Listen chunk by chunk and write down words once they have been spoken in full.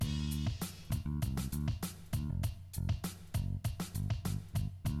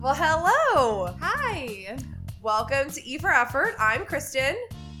Well, hello. Hi. Welcome to E for Effort. I'm Kristen.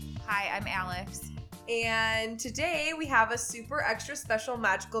 Hi, I'm Alex. And today we have a super extra special,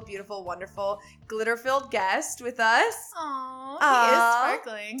 magical, beautiful, wonderful, glitter-filled guest with us. Aww, Aw. he is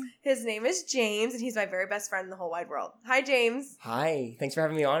sparkling. His name is James, and he's my very best friend in the whole wide world. Hi, James. Hi, thanks for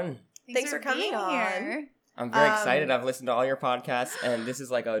having me on. Thanks for coming being on. here. I'm very excited. I've listened to all your podcasts, and this is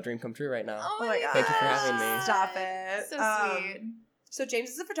like a dream come true right now. Oh my God. Thank you for having me. Stop it. So sweet. So James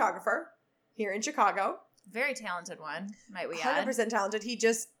is a photographer here in Chicago. Very talented one, might we add. 100% talented. He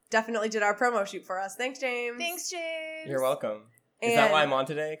just definitely did our promo shoot for us. Thanks, James. Thanks, James. You're welcome. Is And- that why I'm on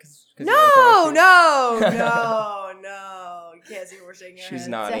today? No. You can't see we're shaking our She's heads.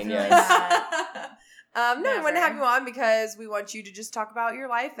 nodding, Definitely yes. not. No, we want to Never. have you on because we want you to just talk about your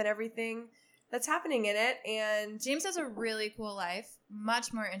life and everything that's happening in it. And James has a really cool life,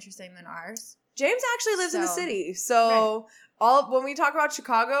 much more interesting than ours. James actually lives in the So- city. So when we talk about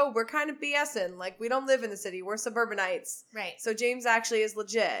Chicago, we're kind of BSing. Like, we don't live in the city. We're suburbanites. Right. So James actually is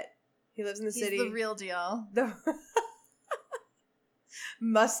legit. He lives in the He's city. the real deal. The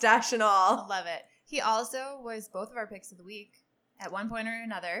mustache and I all. love it. He also was both of our picks of the week at one point or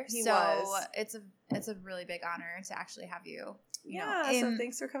another. He so was. it's a really big honor to actually have you. Yeah, know, so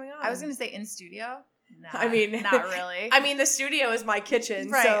thanks for coming on. I was going to say in studio. I mean- not really. I mean, the studio is my kitchen.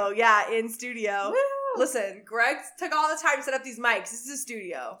 Right. So, yeah, in studio. Woo! Listen, Greg took all the time to set up these mics. This is a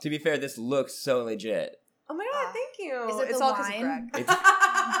studio. To be fair, this looks so legit. Oh my God, thank you. Is it it's the all because of wine? Greg. It's-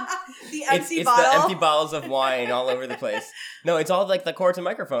 the empty it's bottle. the empty bottles of wine all over the place. No, it's all like the cords and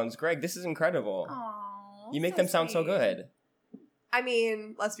microphones. Greg, this is incredible. Aw, You make them sound so sweet. good. I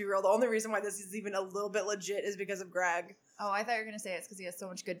mean, let's be real. The only reason why this is even a little bit legit is because of Greg. Oh, I thought you were going to say it's because he has so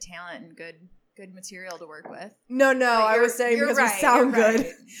much good talent and good material to work with. No, But I you're- was saying you're because right, we sound you're good.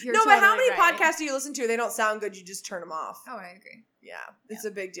 right. You're No, but how totally many right. podcasts do you listen to? They don't sound good. You just turn them off. Oh, I agree. Yeah, it's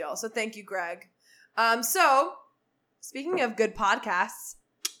a big deal. So thank you, Greg. So speaking of good podcasts,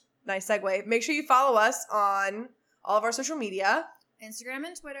 nice segue. Make sure you follow us on all of our social media. Instagram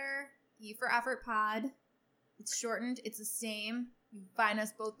and Twitter, E for Effort Pod. It's shortened. It's the same. You can find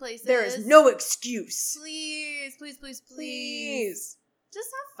us both places. There is no excuse. Please. Please. Just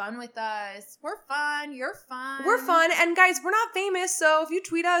have fun with us. We're fun. You're fun. We're fun. And guys, we're not famous, so if you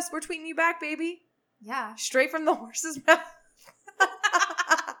tweet us, we're tweeting you back, baby. Yeah. Straight from the horse's mouth.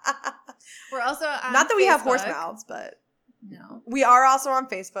 We're also on Not that we have horse Facebook. mouths, but No. we are also on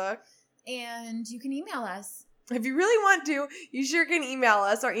Facebook. And you can email us. If you really want to, you sure can email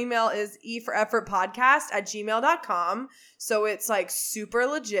us. Our email is eforeffortpodcast@gmail.com. So it's like super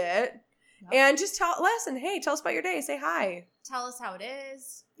legit. Yep. And just tell us about your day. Say hi. Tell us how it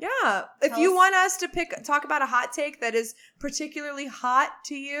is. Yeah. If Tell you us- want us to talk about a hot take that is particularly hot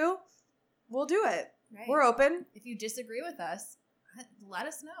to you, we'll do it. Right. We're open. If you disagree with us, let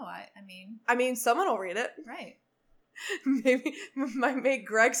us know. I mean, someone will read it. Right. Maybe might make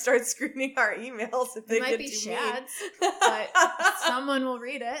Greg start screening our emails if they It might get be too mean. shads, but someone will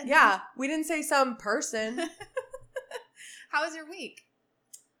read it. Yeah, we didn't say some person. How was your week?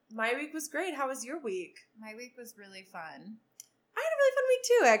 My week was great. How was your week? My week was really fun. I had a really fun week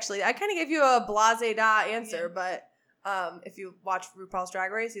too, actually. I kind of gave you a blase-da answer, Yeah. but if you watch RuPaul's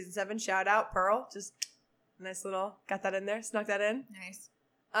Drag Race Season 7, shout out, Pearl. Just nice little, got that in there, snuck that in. Nice.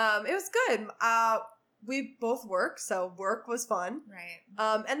 It was good. We both work, so work was fun. Right.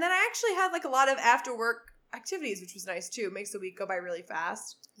 And then I actually had like a lot of after work activities, which was nice too. Makes the week go by really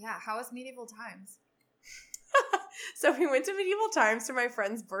fast. Yeah. How was Medieval Times? So we went to Medieval Times for my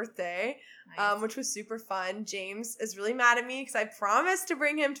friend's birthday, Nice. which was super fun. James is really mad at me because I promised to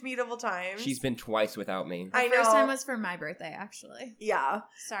bring him to Medieval Times. She's been twice without me. The I first know. time was for my birthday, actually. Yeah.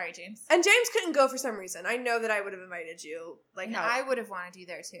 Sorry, James. And James couldn't go for some reason. I know that I would have invited you. Like And how, I would have wanted you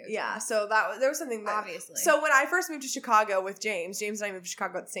there too. yeah, James. so there was something that Obviously. So when I first moved to Chicago with James and I moved to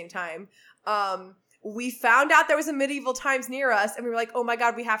Chicago at the same time, we found out there was a Medieval Times near us and we were like, oh my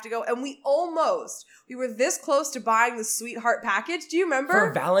God, we have to go. And we were this close to buying the sweetheart package. Do you remember?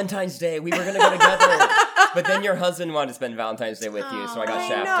 For Valentine's Day, we were going to go together. But then your husband wanted to spend Valentine's Day with you, so I got I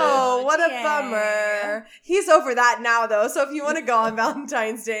shafted. know, what a Yay. bummer. He's over that now though, so if you want to go on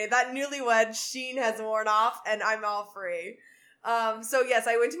Valentine's Day, that newlywed sheen has worn off and I'm all free. So yes,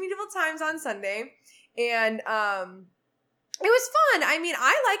 I went to Medieval Times on Sunday and it was fun. I mean,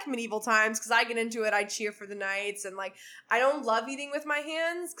 I like Medieval Times because I get into it. I cheer for the knights and like I don't love eating with my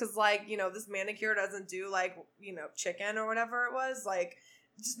hands because like, you know, this manicure doesn't do like, you know, chicken or whatever it was. Like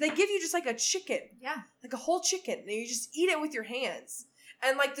they give you just like a chicken. Yeah. Like a whole chicken. And you just eat it with your hands.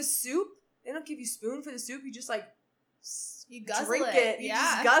 And like the soup, they don't give you spoon for the soup. You just like You guzzle drink it. it. You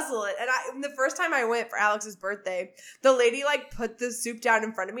just guzzle it. And the first time I went for Alex's birthday, the lady like put the soup down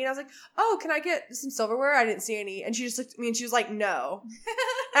in front of me and I was like, oh, can I get some silverware? I didn't see any. And she just looked at me and she was like, no.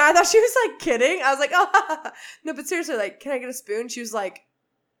 And I thought she was like kidding. I was like, oh, no, but seriously, like, can I get a spoon? She was like,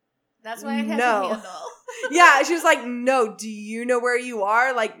 that's why it has no. a handle. Yeah, she was like, no, do you know where you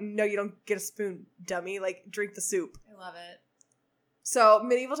are? Like, no, you don't get a spoon, dummy. Like, drink the soup. I love it. So,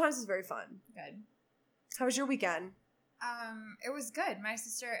 Medieval Times was very fun. Good. How was your weekend? It was good. My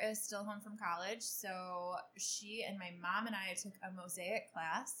sister is still home from college, so she and my mom and I took a mosaic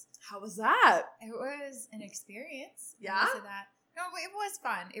class. How was that? It was an experience. Yeah? I will say that. No, it was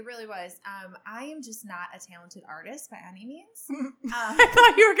fun. It really was. I am just not a talented artist by any means. I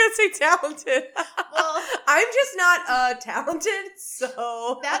thought you were going to say talented. Well, I'm just not talented,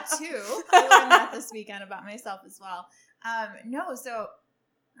 so. that too. I learned that this weekend about myself as well. No, so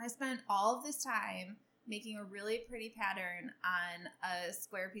I spent all of this time making a really pretty pattern on a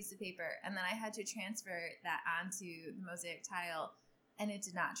square piece of paper, and then I had to transfer that onto the mosaic tile, and it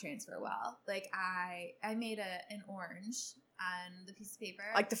did not transfer well. Like, I made an orange on the piece of paper.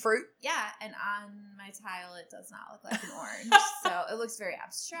 Like the fruit? Yeah, and on my tile, it does not look like an orange. So it looks very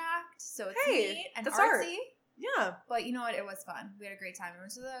abstract, so it's neat and that's artsy. art. Yeah. But you know what? It was fun. We had a great time. We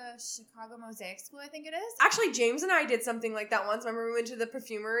went to the Chicago Mosaic School, I think it is. Actually, James and I did something like that once. Remember we went to the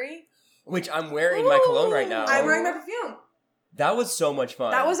perfumery? Which I'm wearing my cologne right now. I'm wearing my perfume. That was so much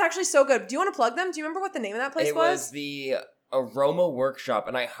fun. That was actually so good. Do you want to plug them? Do you remember what the name of that place It was the Aroma Workshop,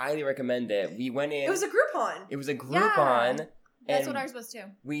 and I highly recommend it. We went in. It was a Groupon. It was a Groupon. That's and what ours was too.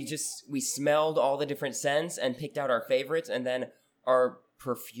 We smelled all the different scents and picked out our favorites, and then our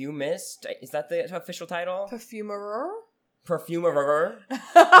perfumist, is that the official title? Perfumerer? Perfumerer.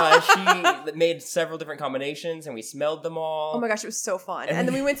 She made several different combinations, and we smelled them all. Oh my gosh, it was so fun. And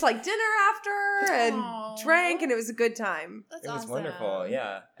then we went to like dinner after and drank, and it was a good time. That's It was awesome. wonderful,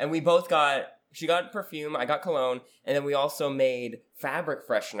 yeah. And we both she got perfume, I got cologne, and then we also made fabric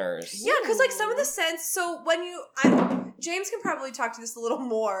fresheners. Yeah, because like some of the scents, so when James can probably talk to this a little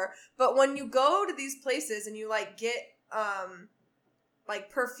more, but when you go to these places and you like get like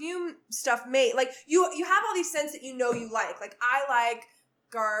perfume stuff made, like you have all these scents that you know you like. Like I like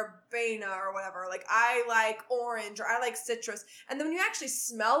Garbena or whatever. Like I like orange or I like citrus. And then when you actually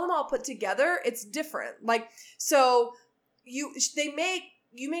smell them all put together, it's different. Like so you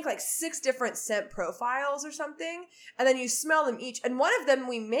make like 6 different scent profiles or something, and then you smell them each. And one of them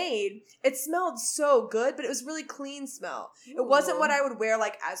we made, it smelled so good, but it was really clean smell. Ooh. It wasn't what I would wear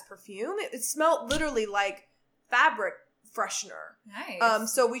like as perfume. It smelled literally like fabric freshener.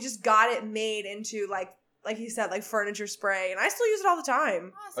 Nice. So we just got it made into like he said, like furniture spray, and I still use it all the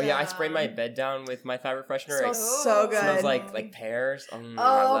time. Awesome. Oh yeah, I sprayed my bed down with my fabric freshener. It smells so good. It smells like pears. I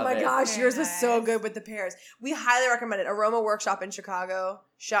Oh love my it. gosh, yours was so Nice. good with the pears. We highly recommend it. Aroma Workshop in Chicago.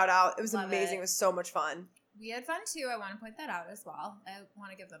 Shout out. It was Love amazing. it. It was so much fun. We had fun too. I want to point that out as well. I want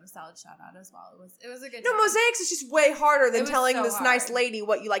to give them a solid shout out as well. It was a good No, time. mosaics is just way harder It than was telling so this nice hard. lady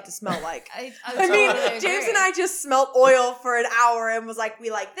what you like to smell like. I I mean, totally agree. James and I just smelled oil for an hour and was like, we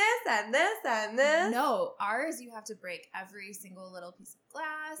like this and this and this. No, ours you have to break every single little piece of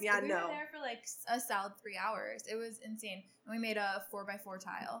glass. Yeah, we no. were there for like a solid 3 hours. It was insane. And we made a 4x4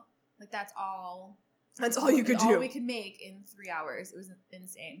 tile. Like that's all. That's all you could all do. we could make in 3 hours. It was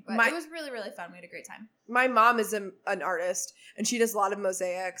insane, but My- it was really, really fun. We had a great time. My mom is an artist and she does a lot of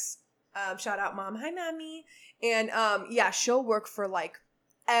mosaics. Shout out mom. Hi, mommy. And yeah, she'll work for like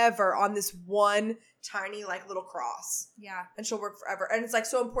ever on this one tiny like little cross. Yeah. And she'll work forever. And it's like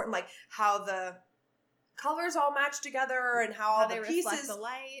so important, like how the colors all match together and how all they the reflect pieces. the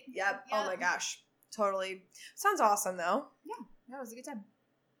light. Yep. Oh my gosh. Totally. Sounds awesome though. That was a good time.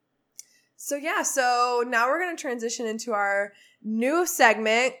 So yeah, so now we're going to transition into our new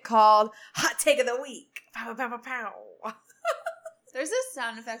segment called Hot Take of the Week. Pow, pow, pow, pow. There's a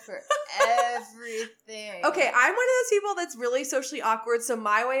sound effect for everything. Okay, I'm one of those people that's really socially awkward, so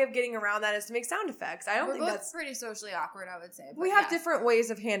my way of getting around that is to make sound effects. I don't We're think both that's... pretty socially awkward, I would say. But We have yeah, different ways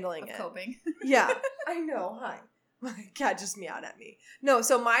of handling of it. coping. Yeah, I know. Hi. My cat just meowed at me. No,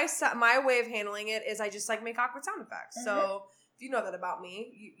 so my way of handling it is I just like make awkward sound effects. So if you know that about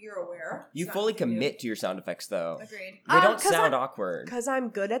me, you're aware. You It's not fully anything new. commit to your sound effects, though. Agreed. They don't 'cause sound I'm- awkward. Because I'm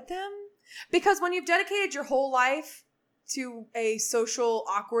good at them. Because when you've dedicated your whole life to a social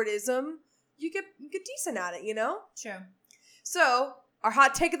awkwardism, you get decent at it, you know? True. So, our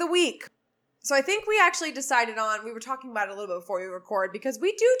hot take of the week. So I think we actually decided on, we were talking about it a little bit before we record, because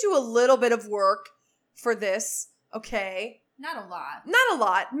we do a little bit of work for this, okay? Not a lot. Not a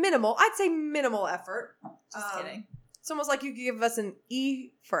lot, minimal. I'd say minimal effort. Just kidding. It's almost like you could give us an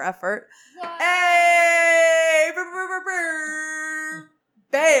E for effort. What? Hey!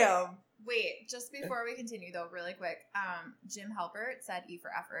 Bam! Wait, just before we continue though, really quick, Jim Halpert said E for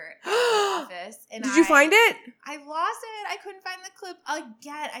effort in the office. And Did you find it? I lost it. I couldn't find the clip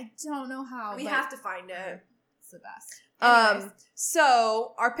again. I don't know how. We but have to find it. It's the best. Anyways,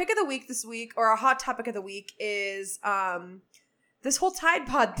 So our pick of the week this week, or our hot topic of the week, is this whole Tide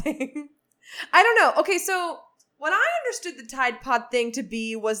Pod thing. I don't know. Okay, so what I understood the Tide Pod thing to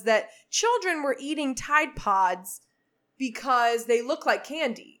be was that children were eating Tide Pods because they look like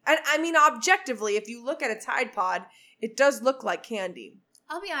candy. And I mean, objectively, if you look at a Tide Pod, it does look like candy.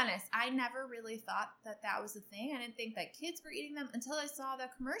 I'll be honest, I never really thought that was a thing. I didn't think that kids were eating them until I saw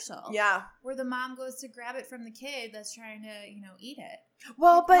that commercial. Yeah. Where the mom goes to grab it from the kid that's trying to, eat it.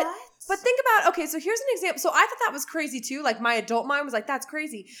 Well, Like, but think about, okay, so here's an example. So I thought that was crazy too. Like my adult mind was like, that's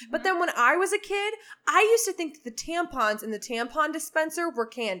crazy. But then when I was a kid, I used to think that the tampons in the tampon dispenser were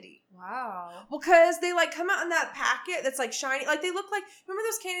candy. Wow. Well, because they like come out in that packet that's like shiny. Like they look like, remember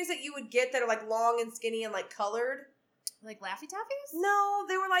those candies that you would get that are like long and skinny and like colored? Like Laffy Taffies? No,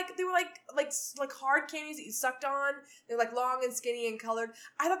 they were like hard candies that you sucked on. They're like long and skinny and colored.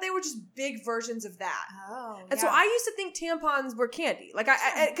 I thought they were just big versions of that. Oh, And so I used to think tampons were candy. Like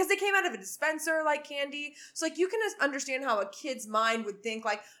because they came out of a dispenser like candy. So like you can just understand how a kid's mind would think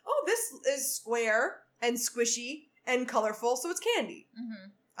like, oh, this is square and squishy and colorful, so it's candy. Mm-hmm.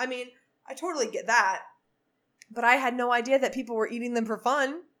 I mean, I totally get that. But I had no idea that people were eating them for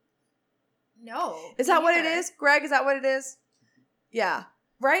fun. No. Is that what it is? Greg, is that what it is? Yeah.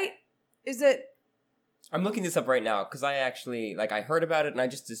 Right? Is it? I'm looking this up right now because I actually, I heard about it and I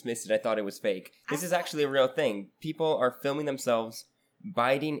just dismissed it. I thought it was fake. This is actually a real thing. People are filming themselves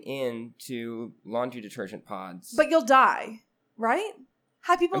biting into laundry detergent pods. But you'll die, right?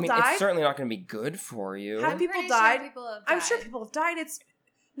 Have people died? It's certainly not going to be good for you. Have people pretty died? Sure people have I'm died. sure people have died.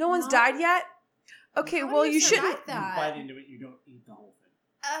 No one's died yet? Okay, How well, do you survive shouldn't. that? You bite into it, you don't eat the whole thing.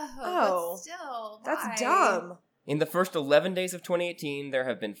 Oh, but still, That's why? dumb. In the first 11 days of 2018, there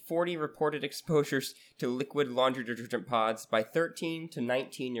have been 40 reported exposures to liquid laundry detergent pods by 13 to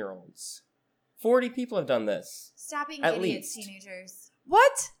 19-year-olds. 40 people have done this. Stop being At idiots, least. teenagers.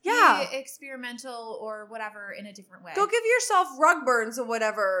 What? Yeah. Be experimental or whatever in a different way. Go give yourself rug burns or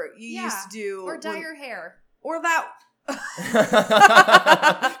whatever you used to do. Or dye your hair. Or that.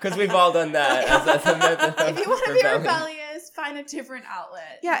 Because we've all done that. As a method of If you want to be rebellion. rebellious, find a different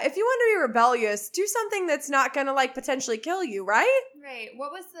outlet. Yeah, if you want to be rebellious, do something that's not going to potentially kill you, right? Right.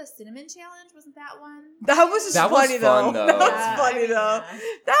 What was the cinnamon challenge? Wasn't that one? That was just That was funny fun, though. though. That Yeah, was funny I mean, though. yeah.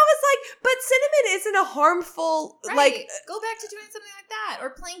 That was but cinnamon isn't a harmful Right. Go back to doing something like that. Or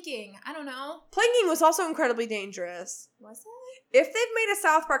planking. I don't know. planking was also incredibly dangerous. Was it? If they've made a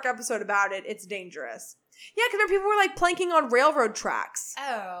South Park episode about it, it's dangerous. Yeah, because people were planking on railroad tracks.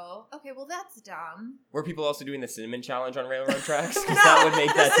 Oh. Okay, well that's dumb. Were people also doing the cinnamon challenge on railroad tracks? 'Cause No, that would make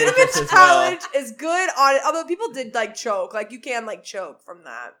the that cinnamon dangerous as challenge well. is good on it, although people did choke. You can choke from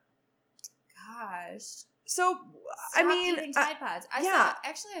that. Gosh. So Stop I mean, eating Tide Pods. yeah.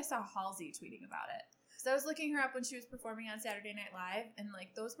 I saw Halsey tweeting about it. So I was looking her up when she was performing on Saturday Night Live, and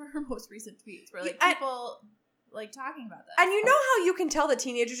those were her most recent tweets. Where people talking about this. and you know how you can tell that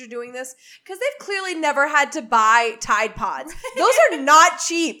teenagers are doing this? Because they've clearly never had to buy Tide Pods. Right. Those are not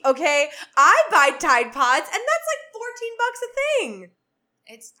cheap, okay? I buy Tide Pods, and that's $14 a thing.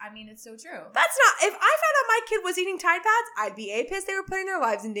 It's so true. That's not, if I found out my kid was eating Tide Pods, I'd be A, pissed they were putting their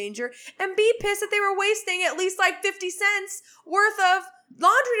lives in danger, and B, pissed that they were wasting at least 50 cents worth of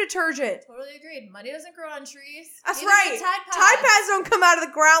laundry detergent. Totally agreed. Money doesn't grow on trees. That's Neither right. do Tide Pods. Tide Pods don't come out of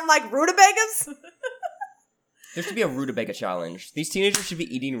the ground like rutabagas. There should be a rutabaga challenge. These teenagers should be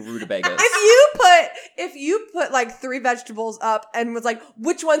eating rutabagas. If you put 3 vegetables up and was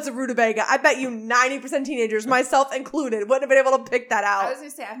which one's a rutabaga, I bet you 90% teenagers, myself included, wouldn't have been able to pick that I out. was gonna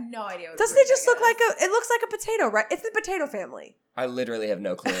say I have no idea. What Doesn't it just look like it looks like a potato, right? It's the potato family. I literally have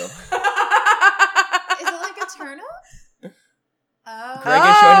no clue. Is it like a turnip? Oh. Greg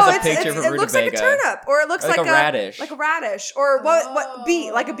is showing us a it's- picture of a it looks like a rutabaga. turnip, or it looks Or like a radish. like a radish, or what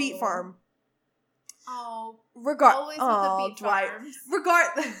beet, like a beet Oh. farm. Oh, Always always with the beet Dwight.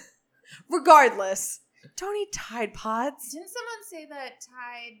 farms. Regardless, don't eat Tide Pods. Didn't someone say that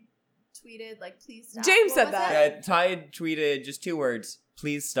Tide tweeted please stop? James What said was that. it? Tide tweeted just 2 words.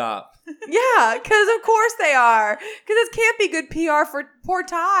 Please stop. Yeah, because of course they are. Because it can't be good PR for poor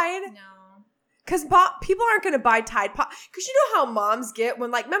Tide. No. Because people aren't going to buy Tide Pod. Because you know how moms get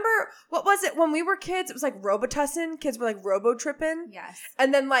when, remember, what was it? When we were kids, it was Robitussin. Kids were robo-tripping. Yes.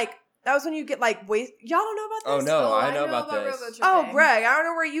 And then, That was when you get like waste. Y'all don't know about this? Oh no, Oh, I know about this. robo-tripping. Oh, Greg, I don't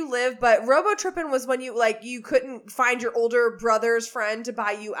know where you live, but robo-tripping was when you couldn't find your older brother's friend to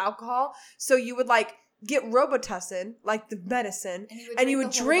buy you alcohol. So you would like get Robitussin, like the medicine, and you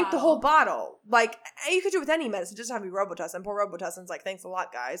would drink the whole bottle. Like, and you could do it with any medicine, just have to be Robitussin. Poor Robitussin's like, thanks a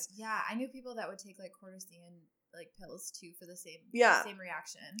lot, guys. Yeah, I knew people that would take like cortisone like pills too for the same same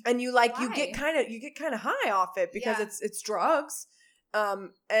reaction. And you like you Why? get kind of high off it because Yeah. it's drugs.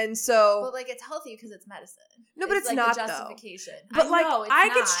 And so But like it's healthy because it's medicine. No, but it's like not, the though. justification. But like know, it's I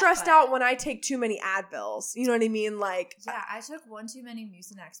get not, stressed but- out when I take too many Advils. You know what I mean? Like Yeah, I took one too many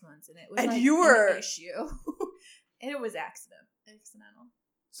Mucinex once, and it was And like you were- an issue, and it was accidental.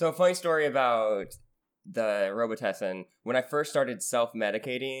 So, funny story about the Robitussin. When I first started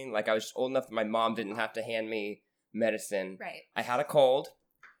self-medicating, like I was just old enough that my mom didn't have to hand me medicine. Right. I had a cold,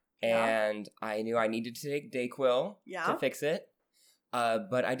 Yeah. and I knew I needed to take Dayquil Yeah. to fix it.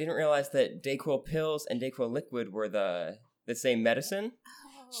 But I didn't realize that Dayquil pills and Dayquil liquid were the same medicine.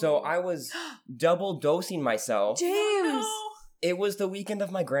 So I was double dosing myself. James. It was the weekend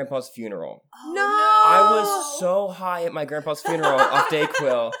of my grandpa's funeral. No. I was so high at my grandpa's funeral off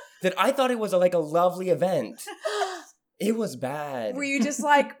Dayquil that I thought it was like a lovely event. It was bad. Were you just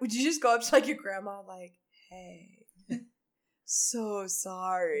like, would you just go up to like your grandma like, hey, so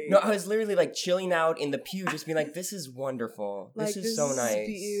sorry. No, I was literally like chilling out in the pew, just being like, this is wonderful. like, This is so nice.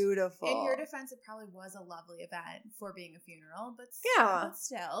 Beautiful. In your defense, it probably was a lovely event for being a funeral, but Yeah. but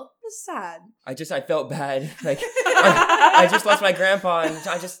still. It's sad. I felt bad. Like I just lost my grandpa and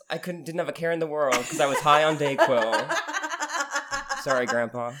I didn't have a care in the world because I was high on Dayquil. Sorry,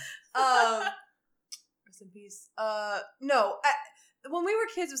 grandpa. Rest in peace. No. When we were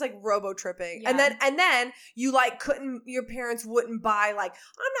kids, it was like robo tripping, Yeah. and then you like couldn't. Your parents wouldn't buy like,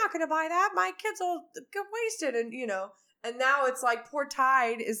 I'm not gonna buy that. My kids will get wasted, and you know. And now it's like poor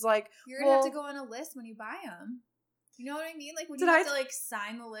Tide is like, You're gonna have to well- go on a list when you buy them. You know what I mean? Like when Did you I- have to like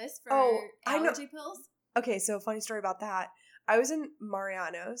sign the list for Oh, I know- allergy pills. okay. So funny story about that. I was in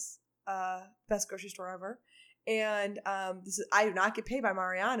Mariano's, best grocery store ever, and I do not get paid by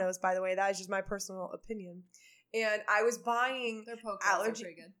Mariano's, by the way. That is just my personal opinion. And I was buying Their poke allergy- are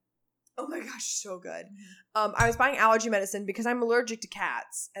pretty good. Oh my gosh, so good. Mhm. I was buying allergy medicine because I'm allergic to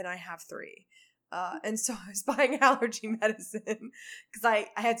cats, and I have 3. And so I was buying allergy medicine because I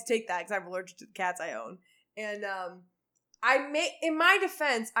had to take that because I'm allergic to the cats I own. And in my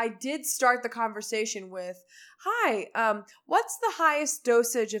defense, I did start the conversation with, "Hi, what's the highest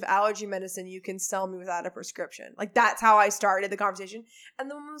dosage of allergy medicine you can sell me without a prescription?" Like that's how I started the conversation.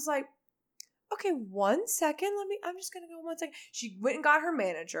 And the woman was like, "Okay, 1 second. I'm just going to go 1 second." She went and got her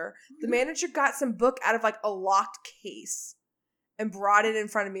manager. The manager got some book out of like a locked case and brought it in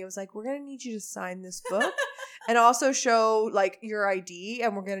front of me. It was like, "We're going to need you to sign this book and also show like your ID,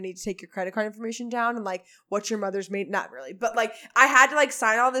 and we're going to need to take your credit card information down and like what your mother's made." Not really, but like I had to like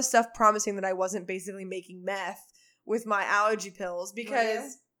sign all this stuff promising that I wasn't basically making meth with my allergy pills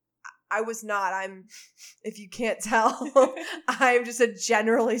because I was not. If you can't tell, I'm just a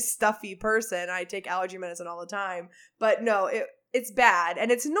generally stuffy person. I take allergy medicine all the time. But no, it's bad. And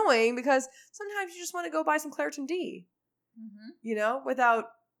it's annoying because sometimes you just want to go buy some Claritin D, you know, without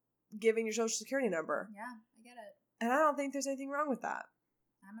giving your social security number. Yeah, I get it. And I don't think there's anything wrong with that.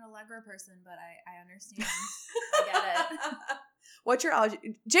 I'm an Allegra person, but I understand. I get it. What's your allergy?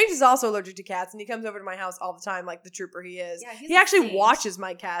 James is also allergic to cats, and he comes over to my house all the time like the trooper he is. Yeah, he's He a actually saint. watches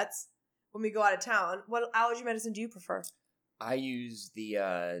my cats when we go out of town. What allergy medicine do you prefer? I use the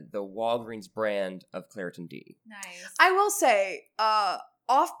Walgreens brand of Claritin D. Nice. I will say,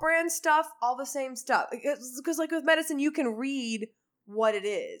 off-brand stuff, all the same stuff. Because like with medicine, you can read what it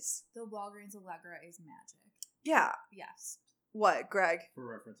is. The Walgreens Allegra is magic. Yeah. Yes. What, Greg? For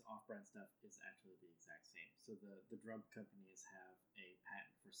reference, off-brand stuff is actually the exact same. So the drug companies have a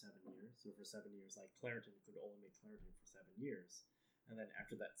patent for 7 years. So for 7 years, like Claritin could only make Claritin for 7 years. And then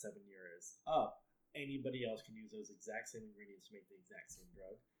after that 7 year is up, anybody else can use those exact same ingredients to make the exact same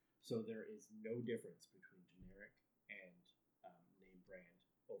drug. So there is no difference between generic and name brand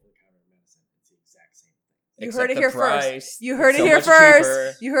over-the-counter medicine. It's the exact same thing. You Except heard it the here price, first. You heard it so here much first.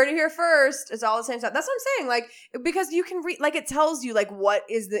 cheaper. You heard it here first. It's all the same stuff. That's what I'm saying. Like, because you can read, like, it tells you, like, what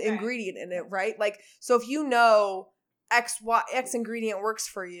is the Right. ingredient in it, right? Like, so if you know X ingredient works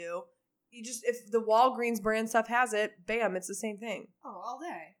for you, you just, if the Walgreens brand stuff has it, bam, it's the same thing. Oh, all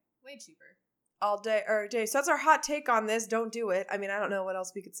day. Way cheaper. All day or day. So that's our hot take on this. Don't do it. I mean, I don't know what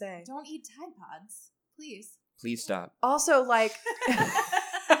else we could say. Don't eat Tide Pods, please. Please stop. Also, like,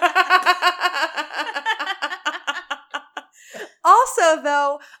 also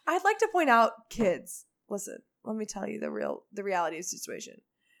though, I'd like to point out, kids. Listen, let me tell you the reality of the situation.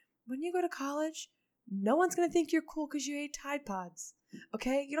 when you go to college, no one's going to think you're cool because you ate Tide Pods.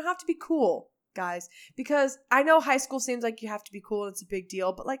 Okay? You don't have to be cool, guys. Because I know high school seems like you have to be cool and it's a big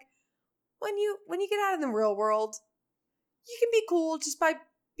deal. But like when you get out in the real world, you can be cool just by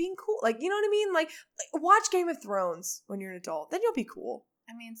being cool. Like, you know what I mean? Like watch Game of Thrones when you're an adult. Then you'll be cool.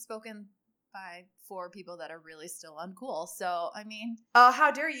 I mean, spoken by 4 people that are really still uncool. So, I mean.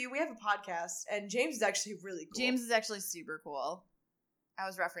 How dare you? We have a podcast. And James is actually really cool. James is actually super cool. I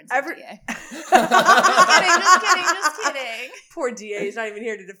was referencing DA. Just kidding. Poor DA. He's not even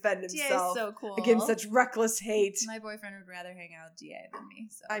here to defend DA himself. is so cool. Against such reckless hate. My boyfriend would rather hang out with DA than me.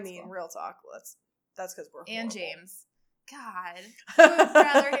 So I mean, cool. real talk. That's because we're And horrible. James. God. I would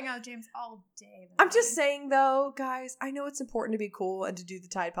rather hang out with James all day than I'm me. just saying, though, guys, I know it's important to be cool and to do the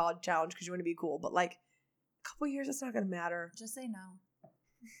Tide Pod Challenge because you want to be cool, but like a couple years, it's not going to matter. Just say no.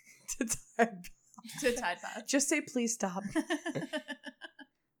 To Tide To Tide Pod. Just say, please stop.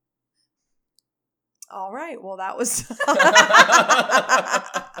 All right. Well, that was that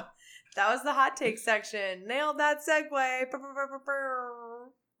was the hot take section. Nailed that segue.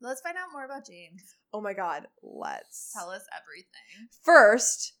 Let's find out more about James. Oh my God. Let's. Tell us everything.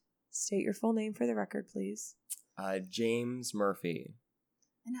 First, state your full name for the record, please. James Murphy.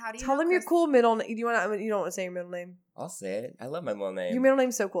 And how do you Tell know them your Chris- cool middle name. You don't want to say your middle name? I'll say it. I love my middle name. Your middle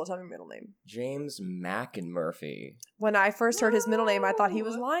name's so cool. Tell me your middle name. James Murphy. When I first heard his middle name, I thought he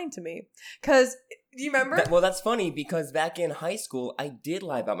was lying to me. Because, do you remember? Well, that's funny because back in high school, I did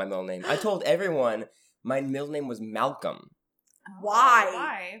lie about my middle name. I told everyone my middle name was Malcolm.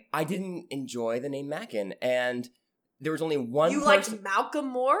 Why? I didn't enjoy the name Mackin, and there was only one You person. liked Malcolm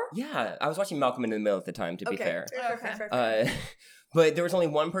more? Yeah, I was watching Malcolm in the Middle at the time, to be fair. Okay. But there was only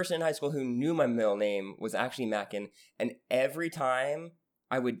one person in high school who knew my middle name was actually Mackin, and every time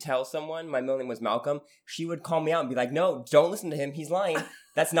I would tell someone my middle name was Malcolm, she would call me out and be like, "No, don't listen to him. He's lying.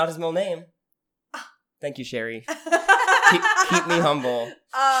 That's not his middle name." Thank you, Sherry. Keep me humble.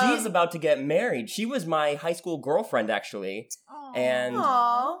 She's about to get married. She was my high school girlfriend, actually. Aww. And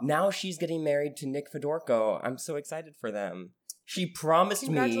Aww. now she's getting married to Nick Fedorko. I'm so excited for them. She promised me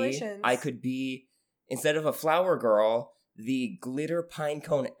Congratulations. I could be, instead of a flower girl, the glitter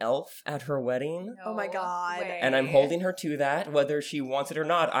pinecone elf at her wedding. Oh my God. way. And I'm holding her to that. Whether she wants it or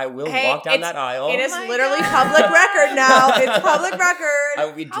not, I will Hey, walk down it's- that aisle. It is my literally God. public record now. It's public record. I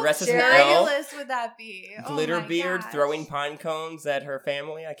will be How dressed as an Sherry elf. fabulous would that be? Glitter oh my beard, gosh. throwing pine cones at her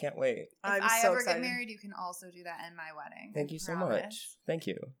family. I can't wait. If I'm I so ever excited. get married, you can also do that in my wedding. Thank I you so promise. much. Thank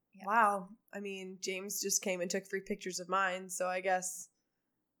you. Yeah. Wow. I mean, James just came and took 3 pictures of mine, so I guess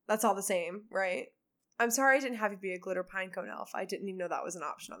that's all the same, right? I'm sorry I didn't have you be a glitter pinecone elf. I didn't even know that was an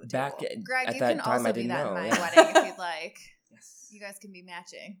option on the Back table. Greg, at you that can time, also I be didn't that know. in my Yeah. wedding if you'd like. Yes. You guys can be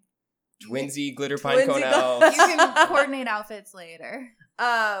matching. Twinsy glitter Twinsy pinecone gl- elf. You can coordinate outfits later.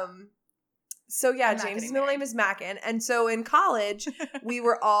 So yeah, I'm not James' getting middle married. name is Mackin. And so in college,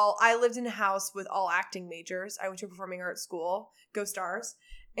 I lived in a house with all acting majors. I went to a performing arts school. Go Stars.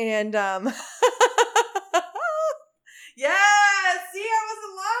 And yes, see, I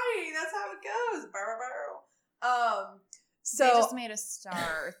wasn't lying. That's how it goes. So they just made a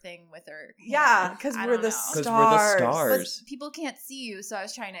star thing with her. yeah, hand. because I we're don't the know. Because stars. we're the But stars. people can't see you, so I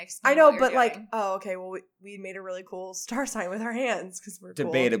was trying to explain. I know, what you're but like, doing. oh, okay. Well, we made a really cool star sign with our hands because we're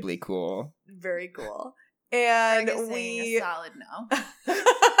cool. Debatably cool. Very cool. And Greg is saying we. a solid no.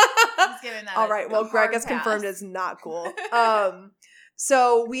 He's giving that. All right. Well, Greg has confirmed it's not cool.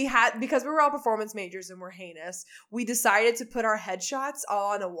 So we had, because we were all performance majors and we're heinous, we decided to put our headshots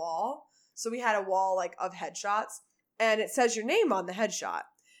all on a wall. So we had a wall like of headshots, and it says your name on the headshot.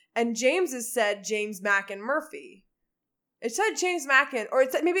 And James's said James Mackin Murphy. It said James Mackin, or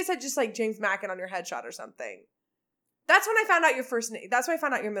maybe it said just like James Mackin on your headshot or something. That's when I found out your first name. That's when I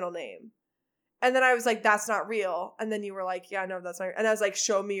found out your middle name. And then I was like, that's not real. And then you were like, yeah, no, that's not. And I was like,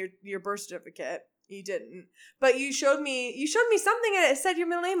 show me your birth certificate. You didn't. But you showed me something and it said your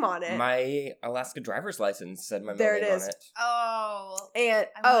middle name on it. My Alaska driver's license said my There middle it name is. on it. Oh, And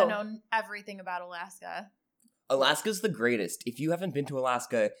I want to know everything about Alaska. Alaska's the greatest. If you haven't been to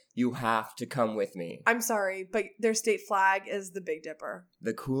Alaska, you have to come with me. I'm sorry, but their state flag is the Big Dipper.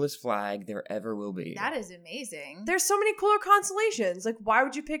 The coolest flag there ever will be. That is amazing. There's so many cooler constellations. Like, why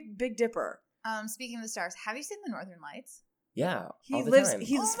would you pick Big Dipper? Speaking of the stars, have you seen the Northern Lights? Yeah, He all the lives. time.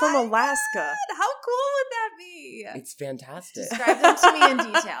 He's Oh from my Alaska. God, how cool would that be? It's fantastic. Describe them to me in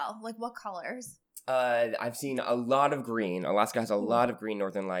detail. Like what colors? I've seen a lot of green. Alaska has a lot of green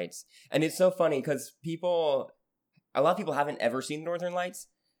Northern Lights. And it's so funny because a lot of people haven't ever seen Northern Lights.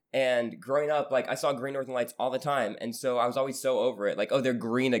 And growing up, like, I saw green Northern Lights all the time. And so I was always so over it. Like, oh, they're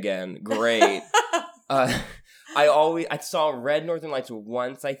green again. Great. I saw red Northern Lights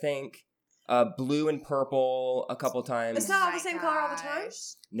once, I think. Blue and purple a couple times. It's not all the same color all the time?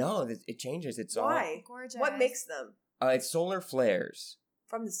 No, it changes. It's all Why? Gorgeous. What makes them? it's solar flares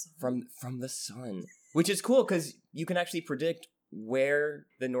From the sun. from the sun, which is cool because you can actually predict where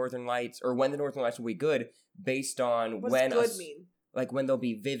the Northern Lights or when the Northern Lights will be good based on What when does good mean? like when they'll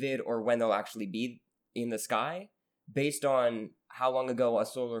be vivid or when they'll actually be in the sky based on how long ago a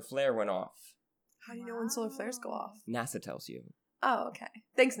solar flare went off. How do you know when solar flares go off? NASA tells you. Oh, okay.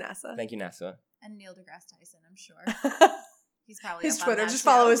 Thanks, NASA. Thank you, NASA. And Neil deGrasse Tyson, I'm sure. He's probably His up on Twitter. that Just too.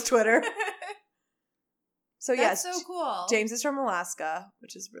 follow his Twitter. So That's yes, so cool. James is from Alaska,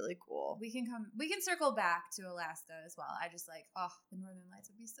 which is really cool. We can circle back to Alaska as well. I just the Northern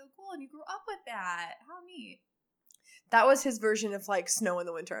Lights would be so cool, and you grew up with that. How neat. That was his version of like snow in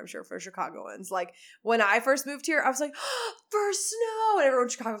the winter, I'm sure, for Chicagoans. Like when I first moved here, I was like, first snow. And everyone in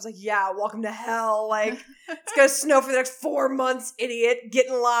Chicago was like, yeah, welcome to hell. Like it's gonna snow for the next 4 months, idiot. Get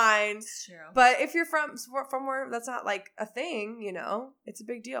in line. It's true. But if you're from where that's not like a thing, it's a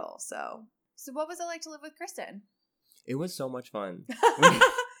big deal. So what was it like to live with Kristen? It was so much fun.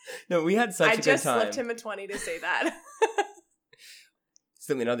 We had such I a good just time. slipped him a 20 to say that.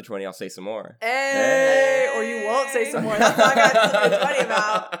 Slip me another 20, I'll say some more. Hey! Or you won't say some more. That's not what I slip you a 20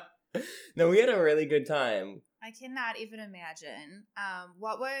 about. No, we had a really good time. I cannot even imagine.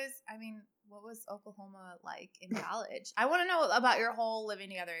 What was Oklahoma like in college? I want to know about your whole living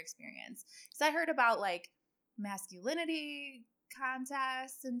together experience. Because I heard about like masculinity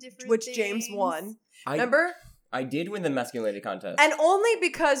contests and different Which things. James won. Remember? I did win the masculinity contest. And only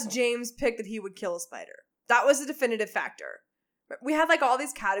because James picked that he would kill a spider. That was a definitive factor. We had like all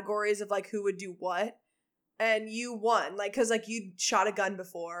these categories of like who would do what. And you won. Like, because like you shot a gun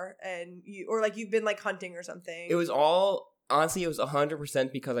before and you've been like hunting or something. It was all, honestly, it was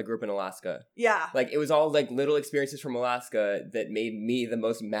 100% because I grew up in Alaska. Yeah. Like, it was all like little experiences from Alaska that made me the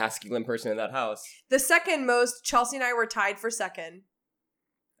most masculine person in that house. The second most, Chelsea and I were tied for second.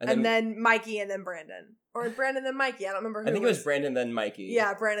 And then Mikey and then Brandon. Or Brandon then Mikey. I don't remember who I think it was Brandon then Mikey.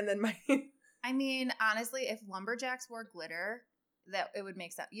 Yeah, Brandon then Mikey. I mean, honestly, if lumberjacks wore glitter, that it would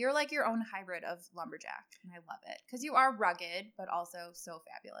make sense. You're like your own hybrid of lumberjack, and I love it because you are rugged, but also so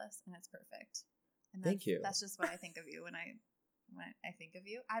fabulous, and it's perfect. And Thank you. That's just what I think of you when I think of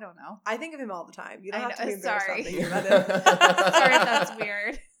you. I don't know. I think of him all the time. You don't I have to know, be embarrassed sorry. about thinking about him. Sorry if that's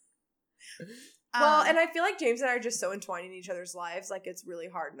weird. Well, and I feel like James and I are just so entwined in each other's lives. Like, it's really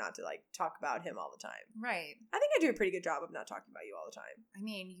hard not to, like, talk about him all the time. Right. I think I do a pretty good job of not talking about you all the time. I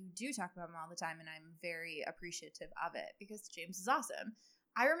mean, you do talk about him all the time, and I'm very appreciative of it because James is awesome.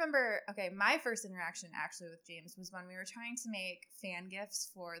 I remember, my first interaction actually with James was when we were trying to make fan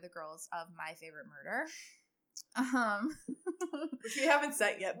gifts for the girls of My Favorite Murder. Which we haven't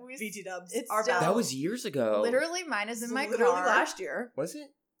sent yet, BT Dubs. It's Our still- bad. That was years ago. Literally, mine is in my Literally car. last year. Was it?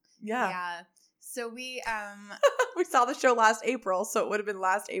 Yeah. So we We saw the show last April, so it would have been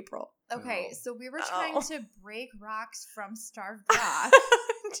last April. okay, Oh. so we were trying to break rocks from Starved Rock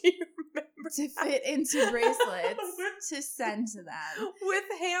Do you remember? to fit into bracelets to send to them. With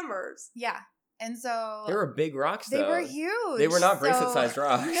hammers. Yeah. And so They were big rocks, they though. were huge. They were not So- bracelet-sized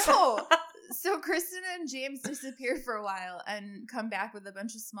rocks. No. So Kristen and James disappear for a while and come back with a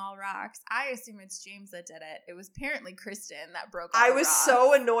bunch of small rocks. I assume it's James that did it. It was apparently Kristen that broke all I the was rocks.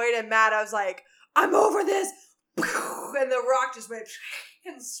 so annoyed and mad. I was like, I'm over this. And the rock just went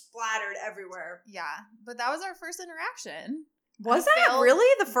and splattered everywhere. Yeah, but that was our first interaction. Was I that failed-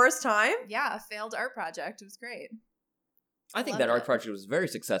 really the first time? Yeah, a failed art project. It was great. I think Love that art it. project was very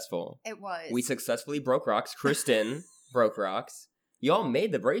successful. It was. We successfully broke rocks. Kristen broke rocks. Y'all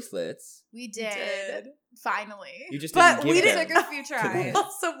made the bracelets. We did. Finally. You just But didn't we give didn't- them. Took a few tries.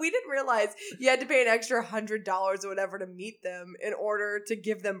 Also, we didn't realize you had to pay an extra $100 or whatever to meet them in order to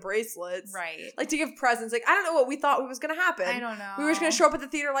give them bracelets. Right. Like to give presents. Like, I don't know what we thought was going to happen. I don't know. We were just going to show up at the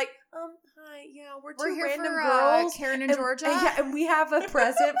theater like, hi, yeah, we're two here random for, girls. Karen and And- Georgia. and we have a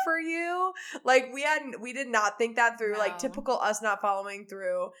present for you. Like we did not think that through. Like No. typical us not following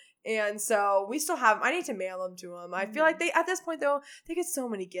through. And so we still have. I need to mail them to them. I feel like they at this point though they get so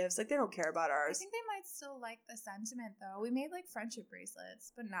many gifts. Like they don't care about I ours. think they might still like the sentiment though. We made like friendship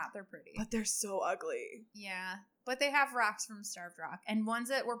bracelets, but they're pretty. But they're so ugly. Yeah. But they have rocks from Starved Rock and ones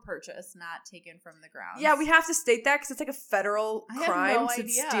that were purchased, not taken from the ground. Yeah, we have to state that because it's like a federal I have crime no to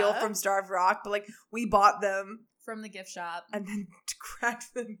idea. steal from Starved Rock. But like we bought them from the gift shop. and then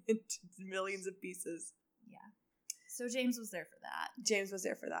cracked them into millions of pieces. Yeah. So James was there for that. James was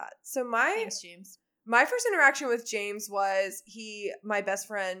there for that. So my Thanks, James. My first interaction with James was my best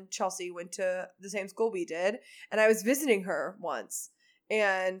friend Chelsea went to the same school we did, and I was visiting her once,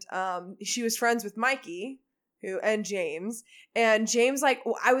 and she was friends with Mikey, and James. And James, like,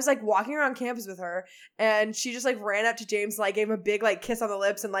 I was like walking around campus with her, and she just like ran up to James and like gave him a big like kiss on the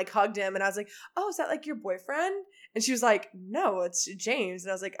lips and like hugged him. And I was like, oh, is that like your boyfriend? And she was like, no, it's James.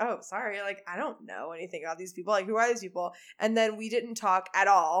 And I was like, oh, sorry. Like, I don't know anything about these people. Like, who are these people? And then we didn't talk at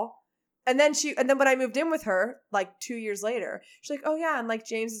all. And then when I moved in with her, like 2 years later, she's like, oh yeah, and like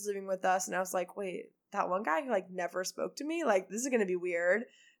James is living with us. And I was like, wait, that one guy who like never spoke to me? Like, this is going to be weird.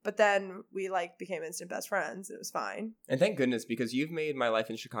 But then we like became instant best friends. It was fine. And thank goodness, because you've made my life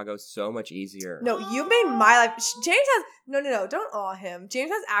in Chicago so much easier. No, you've made my life. James has no. Don't awe him. James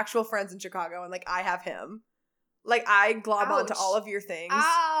has actual friends in Chicago, and like I have him. Like I glob onto all of your things.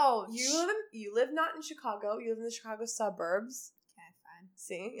 Ouch. You live not in Chicago. You live in the Chicago suburbs. Okay, fine.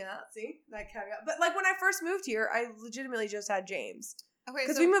 See that caveat. But like when I first moved here, I legitimately just had James Okay,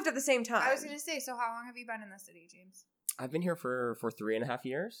 because so we moved at the same time. I was gonna say, so how long have you been in the city, James? I've been here for 3.5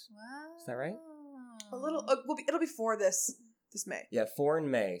 years. Wow. Is that right? a little. It'll be 4 this May. Yeah, 4 in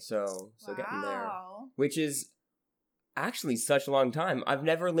May. So getting there, Wow. which is actually such a long time. I've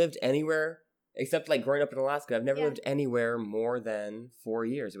never lived anywhere except like growing up in Alaska. I've never lived anywhere more than 4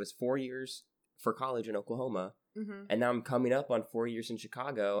 years. It was 4 years for college in Oklahoma, and now I'm coming up on 4 years in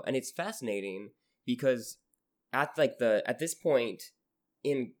Chicago, and it's fascinating because at this point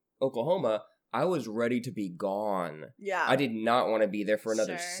in Oklahoma, I was ready to be gone. Yeah. I did not want to be there for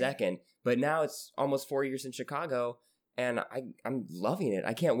another Sure. second. But now it's almost 4 years in Chicago, and I'm loving it.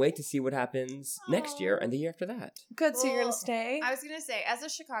 I can't wait to see what happens next year and the year after that. Good. So you're Well, gonna stay? I was gonna say, as a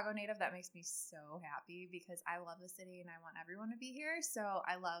Chicago native, that makes me so happy because I love the city and I want everyone to be here. So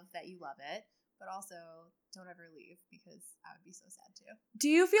I love that you love it, but also don't ever leave because I would be so sad too. Do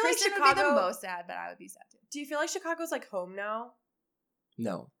you feel Kristen like would be Chicago? the most sad, but I would be sad too. Do you feel like Chicago's like home now?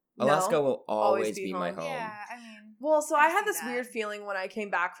 No. No? Alaska will Always always be be my home. home. Yeah, I mean, Well, so I I had see this that. weird feeling when I came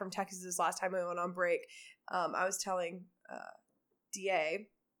back from Texas this last time I went on break. I was telling DA,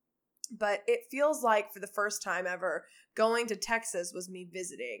 but it feels like for the first time ever, going to Texas was me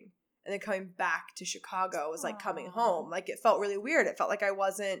visiting, and then coming back to Chicago was like coming Aw. home. Like it felt really weird. It felt like I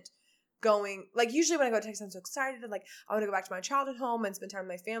wasn't going. Like usually when I go to Texas, I'm so excited and like I want to go back to my childhood home and spend time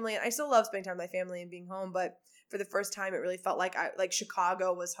with my family. And I still love spending time with my family and being home, but for the first time, it really felt like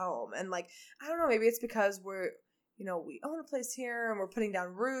Chicago was home. And like I don't know, maybe it's because we own a place here and we're putting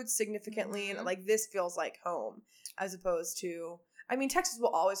down roots significantly, Mhm. and like this feels like home as opposed to. I mean, Texas will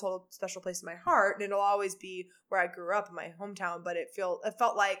always hold a special place in my heart, and it'll always be where I grew up in my hometown. But it felt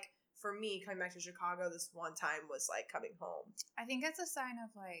like for me coming back to Chicago this one time was like coming home. I think it's a sign of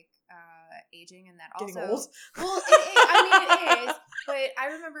like aging, and that Getting also. old. Well, I mean, it is. But I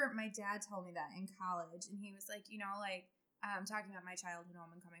remember my dad told me that in college, and he was like, talking about my childhood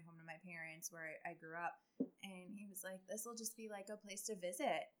home and coming home to my parents where I grew up, and he was like, "This will just be like a place to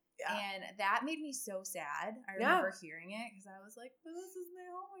visit." Yeah. And that made me so sad. I remember hearing it because I was like, "But this is my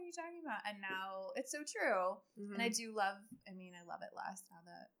home. What are you talking about?" And now it's so true. Mhm. And I love it less now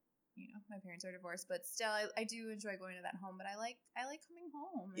that my parents are divorced. But still, I do enjoy going to that home. But I like coming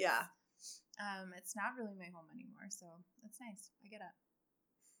home. Yeah. It's not really my home anymore, so that's nice. I get it.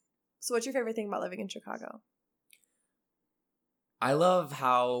 So what's your favorite thing about living in Chicago? I love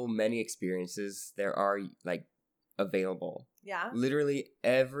how many experiences there are like available. Yeah. Literally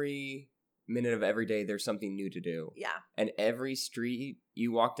every minute of every day there's something new to do. Yeah. And every street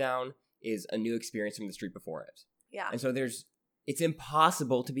you walk down is a new experience from the street before it. Yeah. And so it's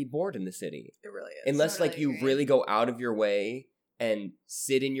impossible to be bored in the city. It really is. Unless Totally like you agree. really go out of your way and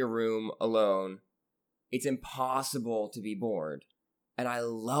sit in your room alone, it's impossible to be bored. And I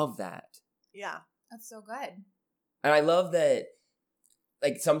love that. Yeah. That's so good. And I love that,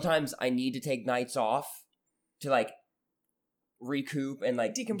 like, sometimes I need to take nights off to, like, recoup and,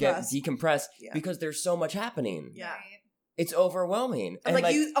 like, decompress Yeah. because there's so much happening. Yeah. Right. It's overwhelming. And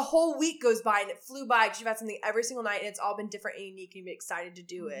like a whole week goes by and it flew by because you've had something every single night and it's all been different and unique and you've been excited to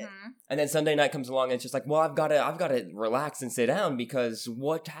do it. Mhm. And then Sunday night comes along and it's just like, well, I've got to relax and sit down because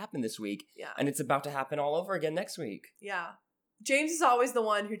what happened this week? Yeah. And it's about to happen all over again next week. Yeah. James is always the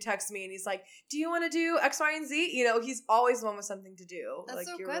one who texts me and he's like, do you want to do X, Y, and Z? You know, he's always the one with something to do. That's like,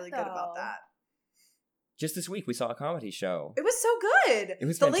 so you're good, really good about though. that. Just this week, we saw a comedy show. It was so good. It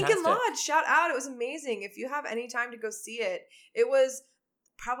was the Lincoln fantastic. Lodge, shout out. It was amazing. If you have any time to go see it, it was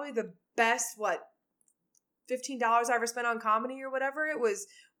probably the best, $15 I ever spent on comedy or whatever. It was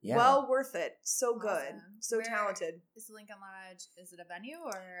Yeah. well worth it. So good. Awesome. So Where- talented. Is the Lincoln Lodge, is it a venue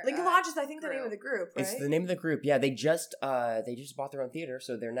or Lincoln a Lodge is, I think, the name group? of the group, right? It's the name of the group. Yeah, they just bought their own theater,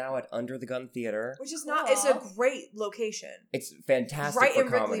 so they're now at Under the Gun Theater. Which is not, it's a Cool. great location. It's fantastic Right for in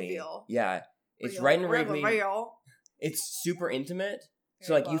comedy. Wrigleyville. Yeah. It's Real, right in real, Wrigley. real. It's super intimate.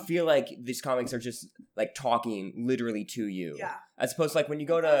 So Very like you well. feel like these comics are just like talking literally to you. Yeah. As opposed to like when you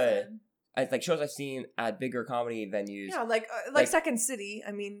go to Awesome. like shows I've seen at bigger comedy venues. Yeah, like Like- Second City.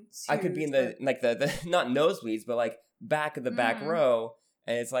 I mean, it's I could be in huge, the like the not nosebleeds, but like back of the back Mhm. row,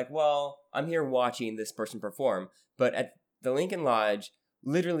 and it's like, well, I'm here watching this person perform. But at the Lincoln Lodge,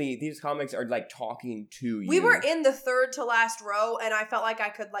 literally these comics are like talking to you. We were in the third to last row, and I felt like I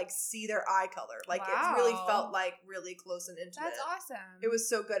could like see their eye color. Like it really Wow. felt like really close and intimate. That's awesome. It was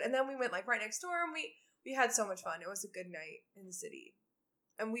so good. And then we went like right next door, and we had so much fun. It was a good night in the city,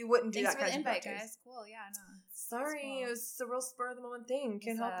 and we wouldn't do Thanks that for the kind of invite, practice. guys. Cool. Yeah, no. Sorry, cool. it was a real spur of the moment thing.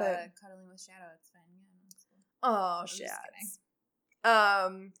 Can't It's, help it. Cuddling with Shadow. It's fine. Yeah, no, it's cool. Oh I'm just shit.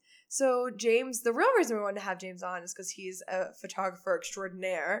 kidding. So James, the real reason we wanted to have James on is because he's a photographer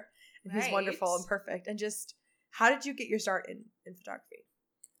extraordinaire, and he's wonderful Right. and perfect. And just, how did you get your start in photography?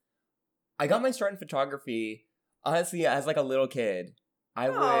 I got my start in photography honestly as like a little kid. I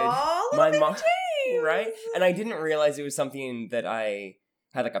would Aw, my little mom baby James. right, and I didn't realize it was something that I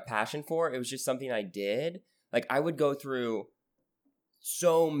had like a passion for. It was just something I did. Like I would go through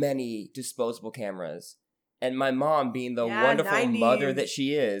so many disposable cameras. And my mom, being the Yeah, wonderful 90s. mother that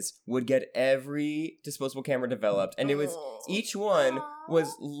she is, would get every disposable camera developed. And it was Oh. each one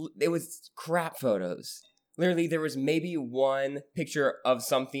it was crap photos. Literally, there was maybe one picture of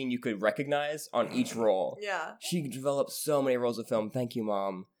something you could recognize on each roll. Yeah. She developed so many rolls of film. Thank you,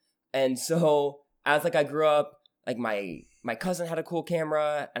 Mom. And so as like I grew up, like my cousin had a cool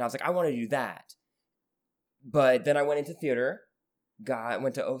camera, and I was like, I want to do that. But then I went into theater,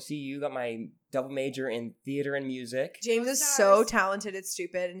 went to OCU, got my double major in theater and music. James is so talented, it's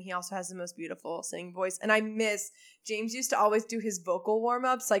stupid, and he also has the most beautiful singing voice. And I miss James used to always do his vocal warm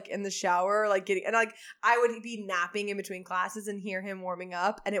ups like in the shower, like getting, and like I would be napping in between classes and hear him warming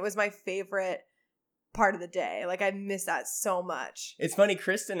up, and it was my favorite part of the day. Like I miss that so much. It's funny,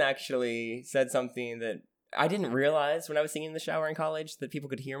 Kristen actually said something that I didn't realize when I was singing in the shower in college that people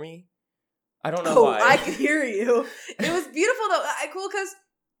could hear me. I don't know why. I could hear you. It was beautiful though. Cool because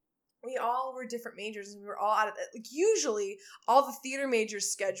we all were different majors and we were all out of it. Like usually all the theater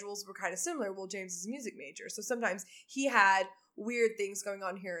majors' schedules were kind of similar. Well, James is a music major. So sometimes he had weird things going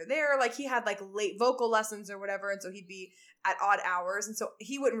on here or there. Like he had like late vocal lessons or whatever. And so he'd be at odd hours. And so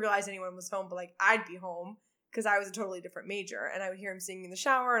he wouldn't realize anyone was home, but like I'd be home because I was a totally different major. And I would hear him singing in the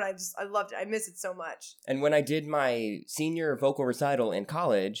shower and I loved it. I miss it so much. And when I did my senior vocal recital in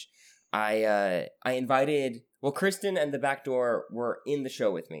college, I invited, well, Kristen and the Back Door were in the show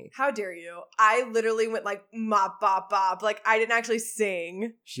with me. How dare you? I literally went like mop, bop, bop. Like I didn't actually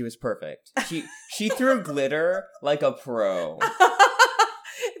sing. She was perfect. She threw glitter like a pro.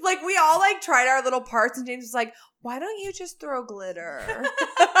 Like we all like tried our little parts and James was like, why don't you just throw glitter?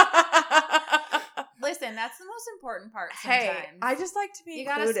 Listen, that's the most important part sometimes. Hey, I just like to be you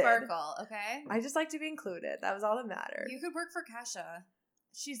included. gotta sparkle, okay? I just like to be included. That was all that mattered. You could work for Kesha.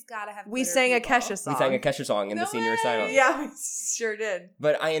 She's gotta have We glitter sang a people. Kesha song. We sang a Kesha song in No the senior way! recital. Yeah, we sure did.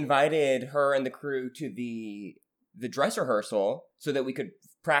 But I invited her and the crew to the dress rehearsal so that we could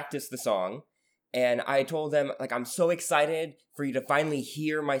practice the song. And I told them, like, I'm so excited for you to finally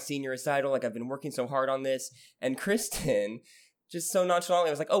hear my senior recital. Like, I've been working so hard on this. And Kristen, just so nonchalantly,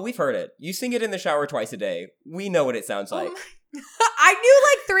 was like, oh, we've heard it. You sing it in the shower twice a day. We know what it sounds like. I knew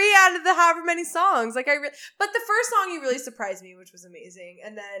like 3 out of the however many songs. Like but the first song you really surprised me, which was amazing.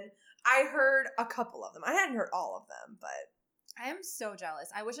 And then I heard a couple of them. I hadn't heard all of them, but I am so jealous.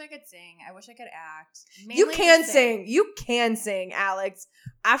 I wish I could sing. I wish I could act. you Mainly can to sing. You can sing, Alex.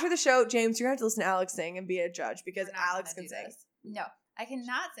 After the show, James, you're gonna have to listen to Alex sing and be a judge because We're not Alex gonna can do sing. this. No, I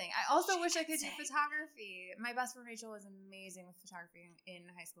cannot sing. I also She wish I can could do sing. photography. My best friend Rachel was amazing with photography in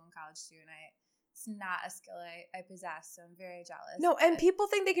high school and college too, and it's not a skill I possess, so I'm very jealous. No, and but- people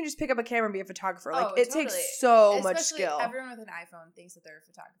think they can just pick up a camera and be a photographer. Like Oh, it totally. takes so much Especially skill. Everyone with an iPhone thinks that they're a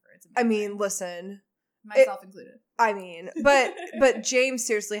photographer. It's I amazing. mean, listen. myself included. I mean, but James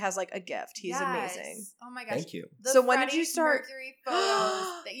seriously has like a gift. He's Yes. amazing. Oh my gosh. Thank you. The So when did Freddie you start- Mercury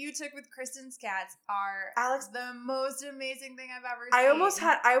photos that you took with Kristen's cats are Alex- the most amazing thing I've ever seen.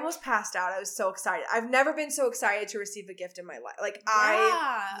 I almost passed out. I was so excited. I've never been so excited to receive a gift in my life. Like I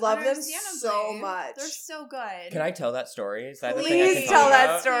Yeah, love them understandably. so much. They're so good. Can I tell that story? Is that the thing I Please can tell talk that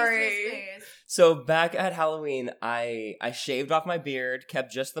about? story. Please. So back at Halloween, I shaved off my beard,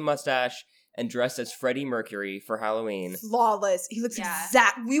 kept just the mustache, and dressed as Freddie Mercury for Halloween. flawless. He looks Yeah.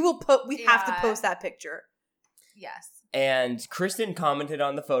 exact. We have to Yeah. post that picture. Yes. And Kristen commented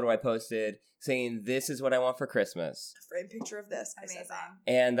on the photo I posted saying, "This is what I want for Christmas." A frame picture of this. I said Amazing. that.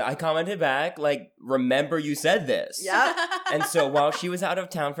 And I commented back, like, remember you said this. Yeah. And so while she was out of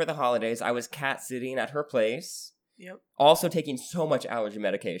town for the holidays, I was cat sitting at her place. Yep. Also taking so much allergy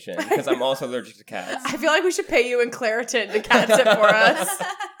medication because I'm also allergic to cats. I feel like we should pay you in Claritin to cat sit for us.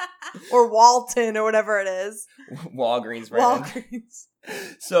 Or Walton or whatever it is. Walgreens brand. Walgreens.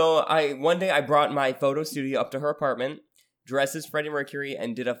 So one day I brought my photo studio up to her apartment, dressed as Freddie Mercury,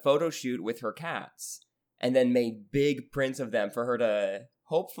 and did a photo shoot with her cats. And then made big prints of them for her to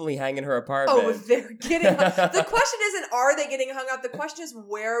hopefully hang in her apartment. Oh, they're getting hung. The question isn't, are they getting hung up? The question is,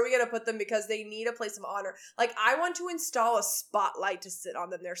 where are we going to put them? Because they need a place of honor. Like, I want to install a spotlight to sit on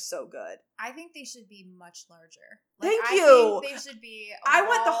them. They're so good. I think they should be much larger. Thank I you. think they should be I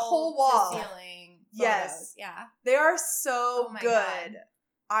want the whole wall. Ceiling Yes. photos. Yeah. They are so Oh my good. God.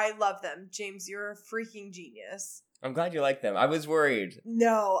 I love them. James, you're a freaking genius. I'm glad you like them. I was worried.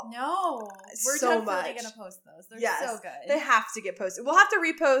 No. No. We're So definitely much. going to post those. They're Yes. so good. They have to get posted. We'll have to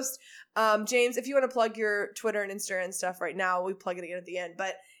repost. James, if you want to plug your Twitter and Instagram and stuff right now, we plug it again at the end.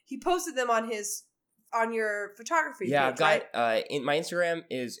 But he posted them on your photography Yeah, page, I've got right? in my Instagram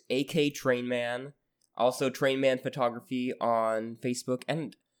is AK Trainman. Also Trainman Photography on Facebook,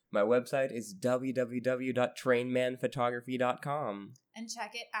 and my website is www.trainmanphotography.com. And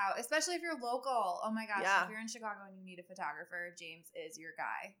check it out, especially if you're local. Oh my gosh, Yeah. if you're in Chicago and you need a photographer, James is your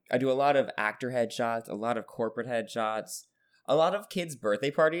guy. I do a lot of actor headshots, a lot of corporate headshots, a lot of kids'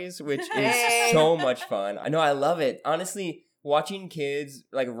 birthday parties, which Hey. is so much fun. I know, I love it. Honestly, watching kids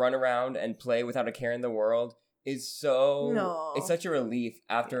like run around and play without a care in the world is it's such a relief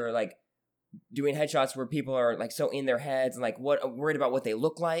after like doing headshots where people are like so in their heads and like worried about what they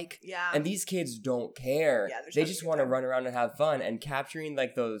look like. Yeah. And these kids don't care. Yeah, they're They having just a good want to time. run around and have fun, and capturing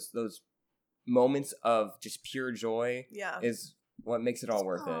like those moments of just pure joy Yeah. is what makes it all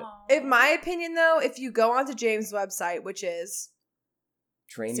worth it. Aw. In my opinion, though, if you go onto James' website, which is,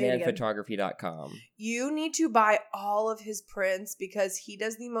 Say it again. Trainmanphotography.com. you need to buy all of his prints because he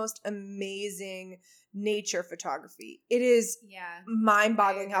does the most amazing nature photography. It is Yeah.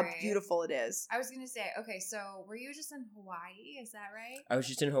 mind-boggling I how agree. beautiful it is. I was going to say, okay, so were you just in Hawaii? Is that right? I was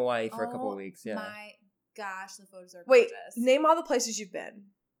just in Hawaii for a couple Oh of weeks. Yeah. My gosh, the photos are Wait, gorgeous. name all the places you've been.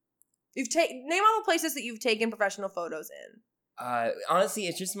 Name all the places that you've taken professional photos in. Honestly,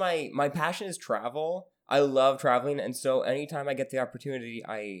 it's just my passion is travel. I love traveling, and so anytime I get the opportunity,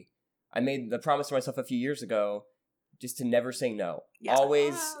 I made the promise to myself a few years ago just to never say no. Yeah.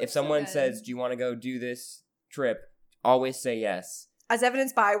 Always, Wow, if so someone good. says, "Do you want to go do this trip?" always say yes. As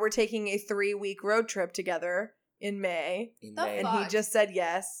evidenced by, we're taking a 3-week road trip together in May, In The May. and he Fuck. just said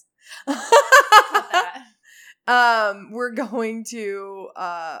yes. Cut that. We're going to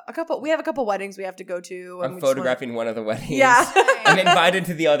we have a couple weddings we have to go to. and I'm we just wanna- photographing one of the weddings. Yeah. I'm invited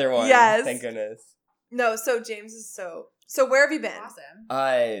to the other one. Yes. Thank goodness. No, so James is so where have you been?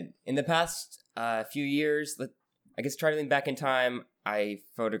 Awesome. In the past few years, I guess traveling back in time, I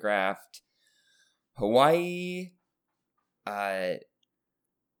photographed Hawaii,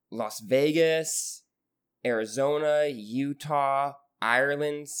 Las Vegas, Arizona, Utah,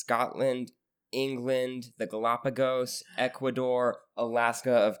 Ireland, Scotland, England, the Galapagos, Ecuador,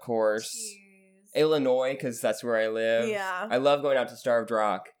 Alaska, of course, Cheers. Illinois, because that's where I live. Yeah. I love going out to Starved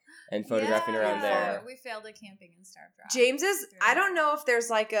Rock and photographing around Yeah. there. We failed at camping in Starved Rock. James is, Very I don't nice. know if there's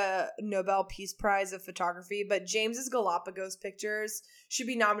like a Nobel Peace Prize of photography, but James's Galapagos pictures should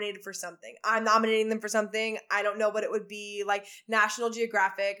be nominated for something. I'm nominating them for something. I don't know what it would be. Like National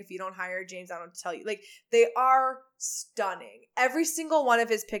Geographic, if you don't hire James, I don't tell you. Like, they are stunning. Every single one of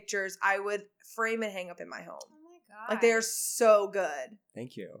his pictures, I would frame and hang up in my home. Oh my god. Like, they are so good.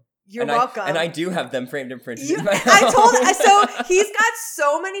 Thank you. You're and welcome. And I do have them framed and printed. You, in my I told house. so he's got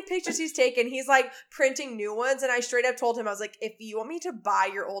so many pictures he's taken. He's like printing new ones, and I straight up told him, I was like, if you want me to buy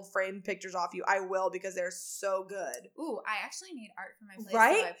your old framed pictures off you, I will, because they're so good. Ooh, I actually need art for my place.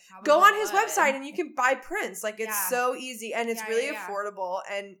 Right? So I probably Go on his would. website and you can buy prints. Like, it's Yeah. so easy and it's Yeah, really yeah. affordable.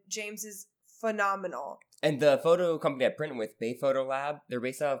 And James is phenomenal. And the photo company I print with, Bay Photo Lab, they're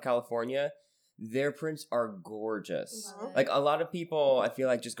based out of California. Their prints are gorgeous. Love it. Like, a lot of people, I feel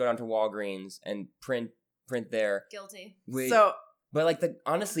like, just go down to Walgreens and print there. Guilty. But like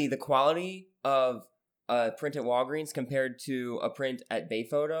honestly, the quality of a print at Walgreens compared to a print at Bay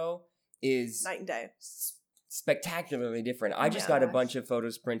Photo is night and day. spectacularly different. I just Yeah. got a bunch of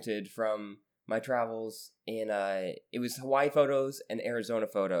photos printed from my travels in it was Hawaii photos and Arizona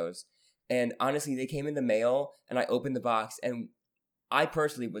photos. And honestly, they came in the mail and I opened the box and I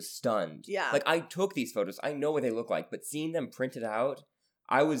personally was stunned. Yeah. Like, I took these photos. I know what they look like, but seeing them printed out,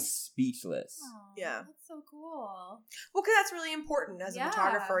 I was speechless. Aw, Yeah. That's so cool. Well, because that's really important as a Yeah,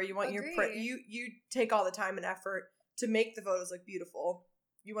 photographer. You want your print. agree. You take all the time and effort to make the photos look beautiful.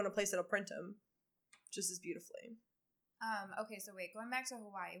 You want a place that'll print them just as beautifully. Okay, so wait, going back to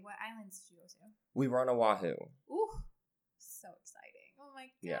Hawaii, what islands did you go to? We were on Oahu. Ooh, so exciting! Oh my god!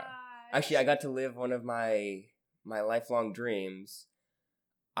 Yeah. Actually, I got to live one of my lifelong dreams.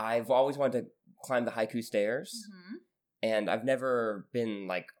 I've always wanted to climb the Haiku Stairs, and I've never been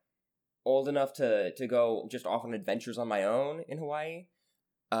like old enough to go just off on adventures on my own in Hawaii.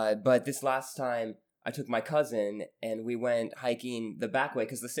 But this last time, I took my cousin, and we went hiking the back way,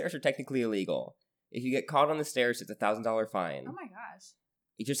 because the stairs are technically illegal. If you get caught on the stairs, it's $1,000 fine. Oh my gosh!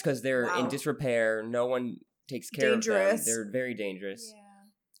 Just because they're in disrepair, no one takes care of them. They're very dangerous.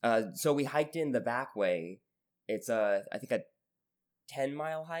 Yeah. So we hiked in the back way. It's I think a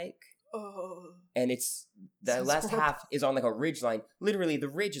 10-mile hike. Oh. And the last half is on like a ridge line. Literally, the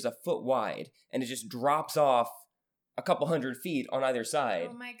ridge is a foot wide, and it just drops off a couple 100 feet on either side.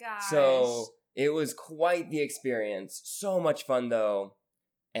 Oh my gosh! So it was quite the experience. So much fun though,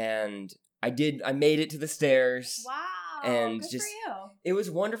 and I made it to the stairs. Wow! And Good just for you. It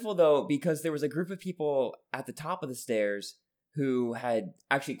was wonderful though, because there was a group of people at the top of the stairs who had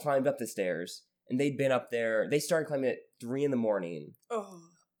actually climbed up the stairs, and they'd been up there. They started climbing at 3 a.m. Oh.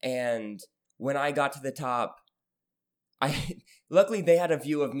 And when I got to the top, luckily they had a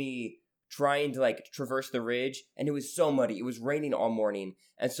view of me trying to like traverse the ridge, and it was so muddy. It was raining all morning,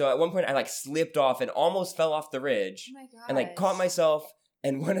 and so at one point I like slipped off and almost fell off the ridge, Oh my gosh! and like caught myself.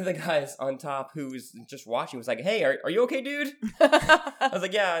 And one of the guys on top who was just watching was like, "Hey, are you okay, dude?" I was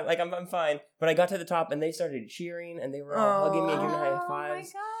like, "Yeah, like I'm fine." But I got to the top, and they started cheering, and they were all hugging me and giving me high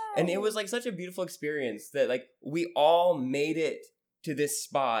fives. Oh my god! And it was like such a beautiful experience that like we all made it to this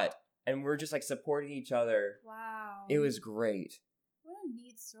spot, and we're just like supporting each other. Wow! It was great. What a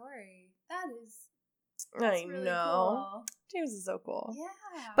neat story. That's I really know. cool. James is so cool.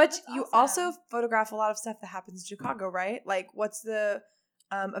 Yeah. But that's you awesome. also photograph a lot of stuff that happens in Chicago, right? Like, what's the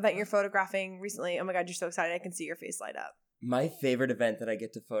event you're photographing recently? Oh my god, you're so excited. I can see your face light up. My favorite event that I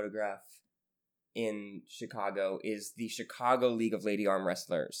get to photograph in Chicago is the Chicago League of Lady Arm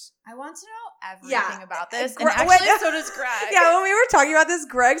Wrestlers. I want to know everything about this. Gre- And actually, when- so does Greg. Yeah, when we were talking about this,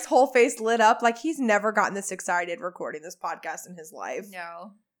 Greg's whole face lit up like he's never gotten this excited recording this podcast in his life.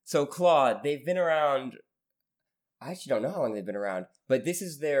 No. So Claude, they've been around, I actually don't know how long they've been around, but this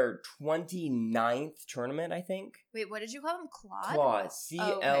is their 29th tournament, I think. Wait, what did you call him? Claude? Claude,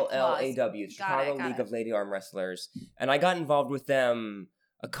 CLLAW, Chicago Got League it. of Lady Arm Wrestlers. And I got involved with them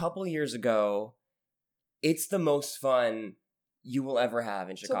a couple years ago. It's the most fun you will ever have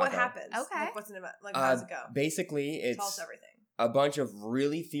in Chicago. So what happens? Okay. Like, what's an event? Like, how does it go? Basically, Tell us it's everything. a bunch of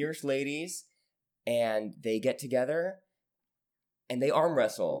really fierce ladies, and they get together, and they arm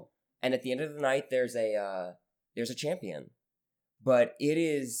wrestle. And at the end of the night, there's a champion. But it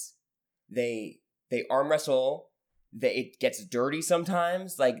is, they arm wrestle. It gets dirty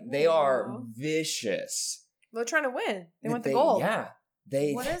sometimes. Like, they are Ooh. vicious. They're trying to win. They want the gold. Yeah.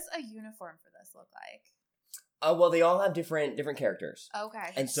 What does a uniform for this look like? Well, they all have different characters.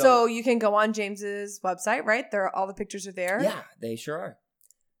 Okay. And So you can go on James's website, right? All the pictures are there. Yeah, they sure are.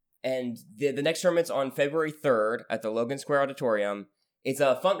 And the next tournament's on February 3rd at the Logan Square Auditorium. It's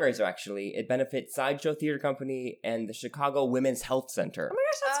a fundraiser, actually. It benefits Sideshow Theater Company and the Chicago Women's Health Center. Oh my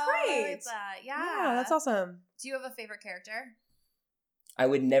gosh, that's I great. like that. Yeah, that's awesome. Do you have a favorite character? I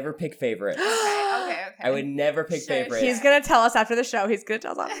would never pick favorite. Okay. I would never pick Sure, favorite. He's going to tell us after the show. He's going to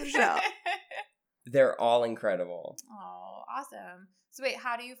tell us after the show. They're all incredible. Oh, awesome. So wait,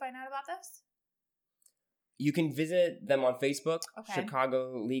 how do you find out about this? You can visit them on Facebook, Okay.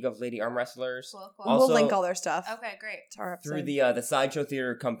 Chicago League of Lady Arm Wrestlers. Cool. Also- We'll link all their stuff. Okay, great. To our Through episode. the Sideshow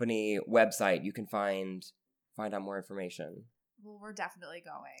Theater Company website, you can find out more information. Well, we're definitely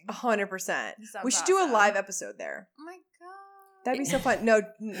going. 100%. Sounds We should do a awesome. live episode there. Oh my god. That'd be so fun. No,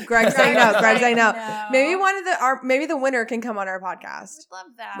 Greg saying no. Greg saying no. No. Maybe the winner can come on our podcast We'd love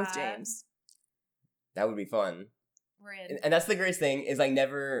that. with James. That would be fun. We're in. And that's the greatest thing is I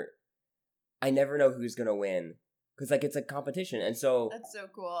never know who's gonna win because like it's a competition, and so That's so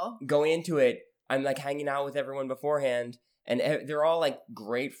cool. going into it, I'm like hanging out with everyone beforehand, and they're all like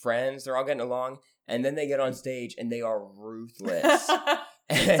great friends. They're all getting along, and then they get on stage and they are ruthless.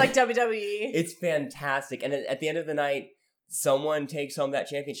 It's like WWE. It's fantastic, and at the end of the night, someone takes home that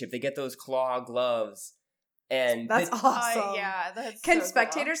championship. They get those claw gloves, and That's awesome. Yeah, that's Can so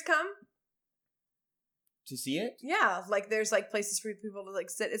spectators come? to see it. Yeah, like there's like places for people to like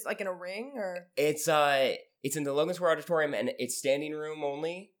sit. It's like in a ring or. It's in the Logan Square Auditorium, and it's standing room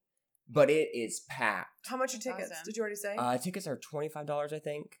only, but it is packed. How much are That's tickets? awesome. Did you already say? Tickets are $25, I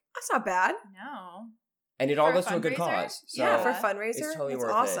think, That's not bad. cool. No. and it all For a goes to a good fundraiser? cause. So Yeah, for Yeah. fundraiser. it's totally That's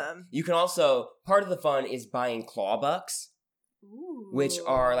worth awesome. it. You can also part of the fun is buying claw bucks, Ooh. which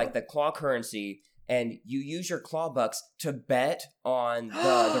are like the claw currency, and you use your claw bucks to bet on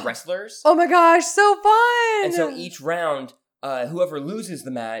the wrestlers. Oh my gosh, so fun! And so each round, whoever loses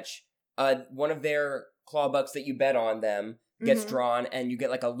the match, one of their claw bucks that you bet on them gets drawn, and you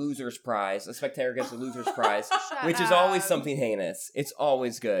get like a loser's prize. A spectator gets a loser's prize, which is always something heinous. It's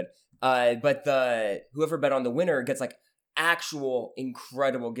always good. But whoever bet on the winner gets like actual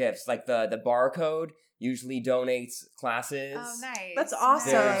incredible gifts. Like the barcode usually donates classes. Oh, nice. That's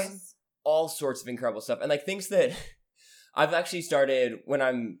awesome. There's all sorts of incredible stuff. And like things that I've actually started when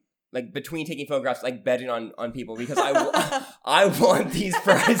I'm like between taking photographs, like betting on people because I want these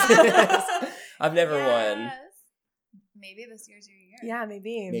prizes. I've never won. Maybe this year's your year. Yeah,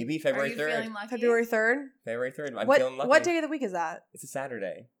 maybe. Maybe February Are you 3rd. feeling lucky? February 3rd? February 3rd. I'm What, feeling lucky. what day of the week is that? It's a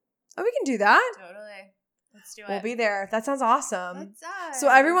Saturday. Oh, we can do that. Totally. Let's do it. We'll be there. That sounds awesome. Let's So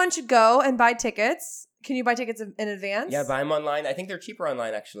everyone should go and buy tickets. Can you buy tickets in advance? Yeah, buy them online. I think they're cheaper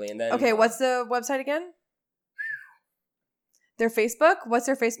online, actually. And then Okay, what's the website again? Their Facebook? What's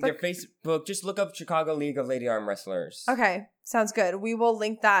their Facebook? their Facebook, just look up Chicago League of Lady Arm Wrestlers. Okay, sounds good. We will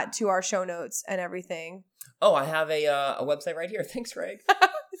link that to our show notes and everything. Oh, I have a website right here. Thanks, Greg.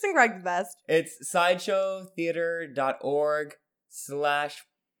 Isn't Greg the best? It's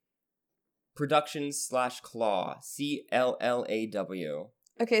sideshowtheater.org/productions/claw. CLLAW.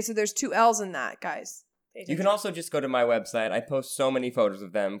 Okay, so there's 2 L's in that, guys. You can also just go to my website. I post so many photos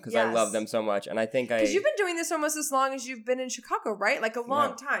of them because I Yes. love them so much. And I think Because you've been doing this almost as long as you've been in Chicago, right? Like a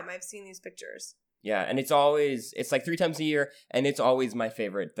long time. I've seen these pictures. Yeah, and it's like 3 times a year, and it's always my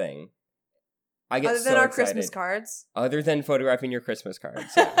favorite thing. I get Other than so our excited. Christmas cards. Other than photographing your Christmas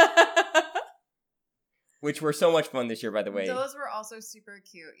cards. Yeah. Which were so much fun this year, by the way. Those were also super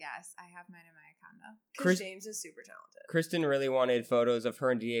cute. Yes, I have mine in my account now. Because James is super talented. Kristen really wanted photos of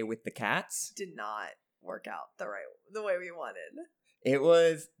her and DA with the cats. Did not work out the way we wanted. It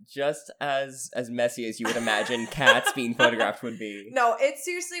was just as messy as you would imagine cats being photographed would be. No, it's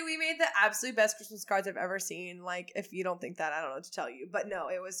seriously, we made the absolute best Christmas cards I've ever seen. Like, if you don't think that, I don't know what to tell you. But no,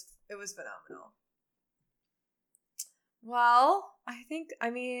 it was phenomenal. Well, I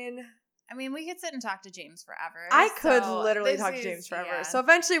mean, we could sit and talk to James forever. I could so literally this talk to is- James forever. yeah. So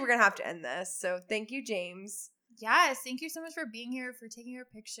eventually we're going to have to end this. So thank you, James. Yes, thank you so much for being here, for taking your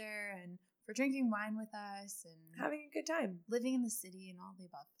picture, and for drinking wine with us, and Having a good time. living in the city and all the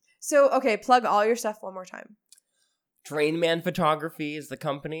above. So, okay, plug all your stuff one more time. Trainman Photography is the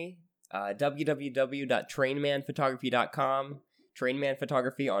company. www.trainmanphotography.com. Trainman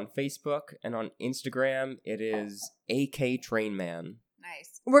Photography on Facebook, and on Instagram it is AK Trainman.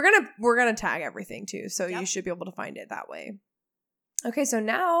 Nice. We're gonna tag everything too, so you Yep. should be able to find it that way. Okay, so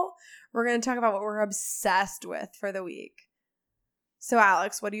now we're gonna talk about what we're obsessed with for the week. So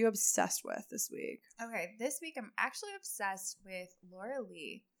Alex, what are you obsessed with this week? Okay, this week I'm actually obsessed with Laura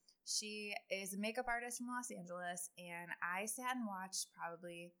Lee. She is a makeup artist from Los Angeles, and I sat and watched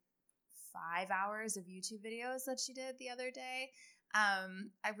probably 5 hours of YouTube videos that she did the other day. I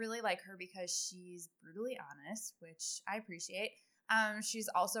really like her because she's brutally honest, which I appreciate. She's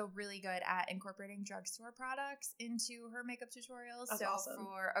also really good at incorporating drugstore products into her makeup tutorials. That's so awesome.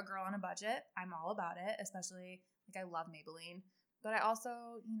 for a girl on a budget, I'm all about it, especially I love Maybelline. But I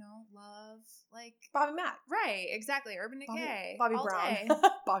also, love Bobby Mack. right, exactly, Urban Decay, Bobby all Brown. day.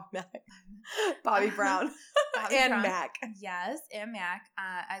 Bobby Mack. Bobby Brown. Bobby and Brown. Mac. Yes, and Mac.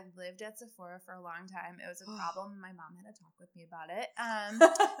 I lived at Sephora for a long time. It was a problem. My mom had to talk with me about it.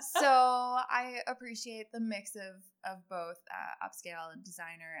 So I appreciate the mix of both upscale and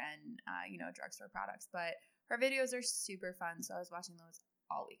designer and drugstore products. But her videos are super fun, so I was watching those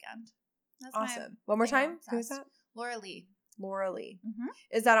all weekend. That's Awesome. One more thing I'm time. Who is obsessed. that? Laura Lee. Laura Lee. Mm-hmm.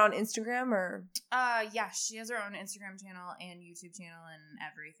 Is that on Instagram or? Yeah, she has her own Instagram channel and YouTube channel and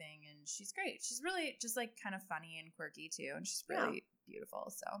everything, and she's great. She's really just kind of funny and quirky too, and she's really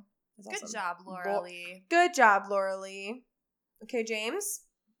beautiful. So That's good awesome. job, Laura Lee. Good job, Laura Lee. Okay, James,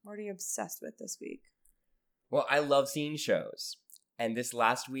 what are you obsessed with this week? Well, I love seeing shows. And this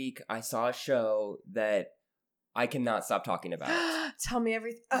last week I saw a show that I cannot stop talking about. Tell me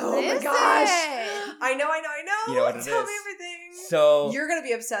everything. Oh What my is gosh. it? I know. You know what it Tell is. me everything. So You're going to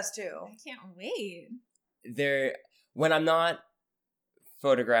be obsessed too. I can't wait. when I'm not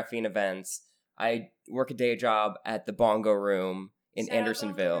photographing events, I work a day job at the Bongo Room in Shout out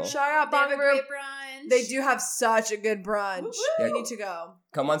Andersonville. Bongo. Shout out They have a Bongo Room. great brunch. They do have such a good brunch. Woo-woo. You need to go.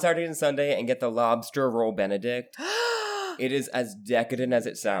 Come on Saturday and Sunday and get the lobster roll Benedict. It is as decadent as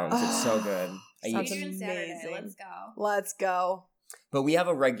it sounds. It's so good. I Sounds eat- We're doing Saturday. amazing. Let's go. Let's go. But we have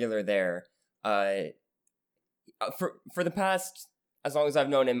a regular there. For the past, as long as I've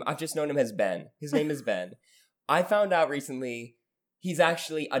known him, I've just known him as Ben. His name is Ben. I found out recently he's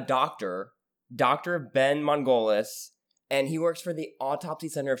actually a doctor Dr. Ben Mongolis, and he works for the Autopsy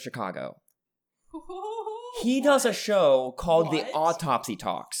Center of Chicago. He does a show called The What? Autopsy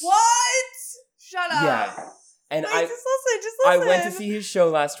Talks. What? Shut up. Yeah. And Wait, just listen. I went to see his show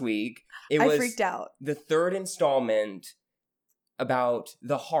last week. It I was freaked out. the third installment about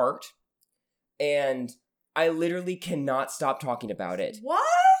the heart, and I literally cannot stop talking about it. What?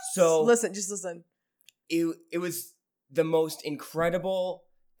 So Just listen. it was the most incredible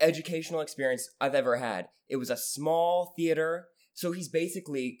educational experience I've ever had. It was a small theater, so he's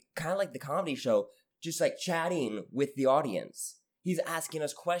basically kind of like the comedy show, just like chatting with the audience. He's asking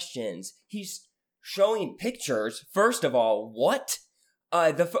us questions. He's showing pictures. First of all, what?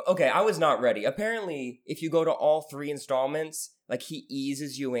 Okay, I was not ready. Apparently, if you go to all 3 installments, like he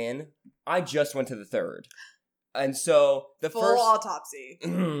eases you in. I just went to the 3rd. And so the Full autopsy.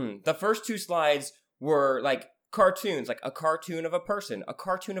 the first 2 slides were like cartoons, like a cartoon of a person, a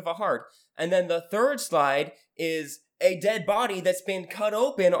cartoon of a heart. And then the 3rd slide is a dead body that's been cut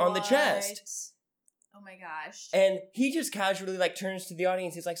open on the chest. Oh my gosh. And he just casually like turns to the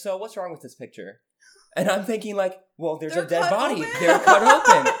audience. He's like, "So what's wrong with this picture?" And I'm thinking like, well, there's a dead body. They're cut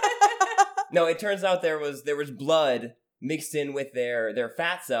open. No, it turns out there was blood mixed in with their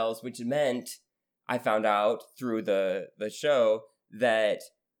fat cells, which meant, I found out through the show, that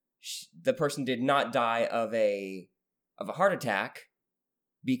the person did not die of a heart attack,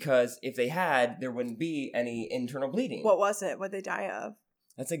 because if they had, there wouldn't be any internal bleeding. What was it? What'd they die of?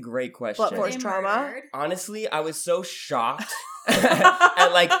 That's a great question. Blunt force trauma? Honestly, I was so shocked at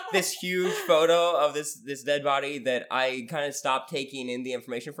like this huge photo of this dead body that I kind of stopped taking in the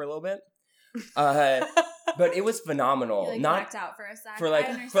information for a little bit. But it was phenomenal. You, like, Not blacked out for a sec. for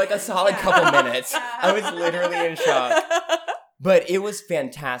like a solid couple minutes. Yeah. I was literally in shock. But it was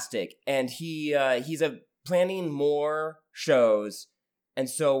fantastic, and he's planning more shows. And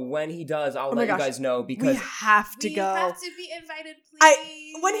so when he does, I'll let you guys know, because we have to go. We have to be invited,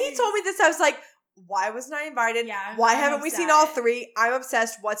 please. When he told me this, I was like, why wasn't I invited? Yeah, why I'm haven't we seen upset. all 3? I'm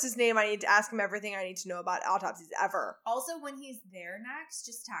obsessed. What's his name? I need to ask him everything I need to know about autopsies ever. Also, when he's there next,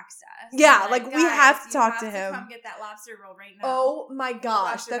 just text us. Yeah, Be like, we "Guys, have to you talk to him." Come get that lobster roll right now. Oh my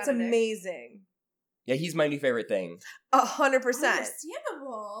gosh, Dr. that's Benedict. amazing. yeah, he's my new favorite thing. 100%.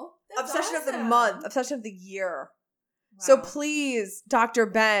 Understandable. That's Obsession of the awesome. month. Obsession of the year. Wow. So please, Dr.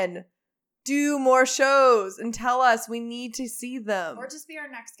 Ben, do more shows and tell us. We need to see them. Or just be our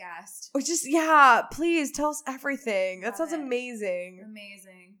next guest. Or just, yeah, please tell us everything. That Love sounds it. amazing.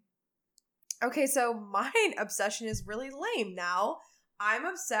 Amazing. Okay, so my obsession is really lame now. I'm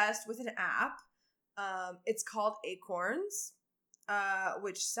obsessed with an app. It's called Acorns,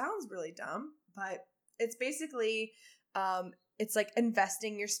 which sounds really dumb, but it's basically it's like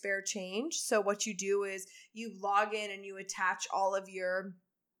investing your spare change. So what you do is you log in and you attach all of your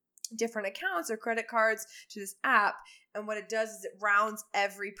different accounts or credit cards to this app, and what it does is it rounds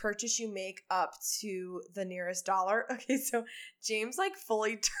every purchase you make up to the nearest dollar. Okay, so James like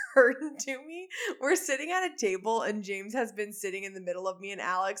fully turned to me. We're sitting at a table and James has been sitting in the middle of me and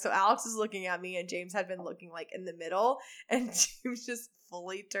Alex. So Alex is looking at me and James had been looking like in the middle, and James just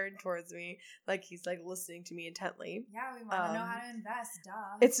fully turned towards me, like he's like listening to me intently. Yeah, we want to know how to invest.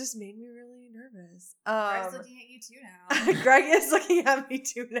 Duh. It's just made me really nervous. Greg's looking at you too now. Greg is looking at me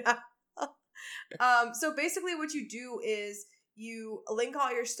too now. So basically what you do is you link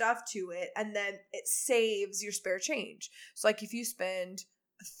all your stuff to it, and then it saves your spare change. So like if you spend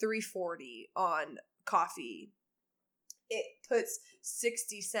 $3.40 on coffee, it puts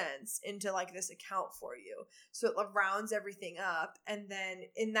 60 cents into like this account for you. So it rounds everything up. And then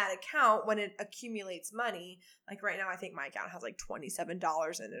in that account, when it accumulates money, like right now, I think my account has like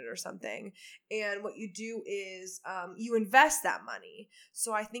 $27 in it or something. And what you do is you invest that money.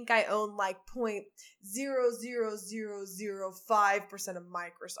 So I think I own like 0.00005% of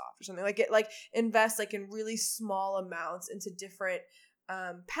Microsoft or something. Like it like invest like in really small amounts into different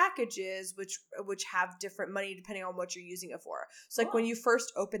packages which have different money depending on what you're using it for. So like when you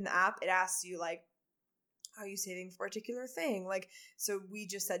first open the app, it asks you like, are you saving for a particular thing? Like, so we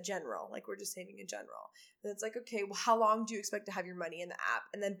just said general, like we're just saving in general. And it's like, okay, well, how long do you expect to have your money in the app?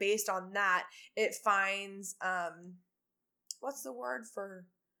 And then based on that, it finds what's the word for,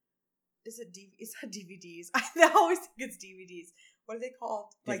 is it it's not DVDs. I always think it's DVDs. What are they called?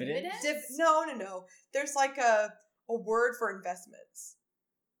 Dividends? Like no. There's like a word for investments.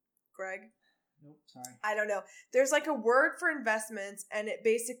 Greg? Nope, sorry. I don't know. There's like a word for investments, and it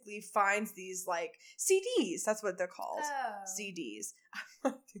basically finds these like CDs. That's what they're called. Oh. CDs. I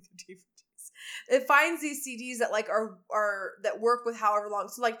think they're DVDs. It finds these CDs that like are that work with however long.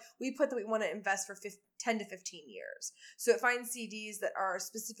 So like we put that we want to invest for 10 to 15 years. So it finds CDs that are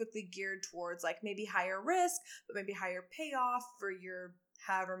specifically geared towards like maybe higher risk, but maybe higher payoff for your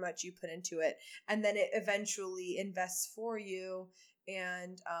however much you put into it. And then it eventually invests for you.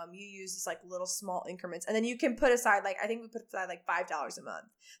 And you use this like little small increments. And then you can put aside like, I think we put aside like $5 a month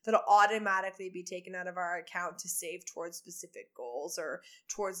that'll automatically be taken out of our account to save towards specific goals or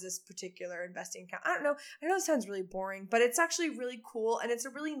towards this particular investing account. I don't know. I know it sounds really boring, but it's actually really cool. And it's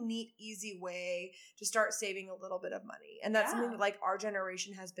a really neat, easy way to start saving a little bit of money. And that's something that like our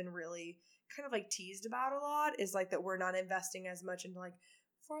generation has been really kind of like teased about a lot, is like that we're not investing as much into like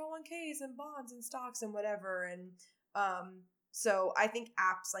 401ks and bonds and stocks and whatever. And so I think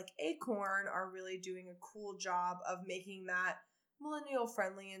apps like Acorn are really doing a cool job of making that millennial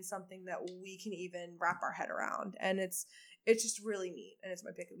friendly and something that we can even wrap our head around. And it's just really neat. And it's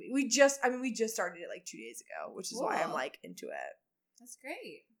my pick of the week. We just started it like 2 days ago, which is why I'm like into it. That's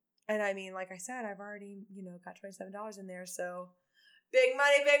great. And I mean, like I said, I've already, got $27 in there. So big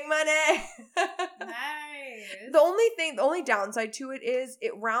money. Nice. The only downside to it is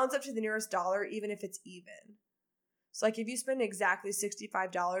it rounds up to the nearest dollar, even if it's even. So, like, if you spend exactly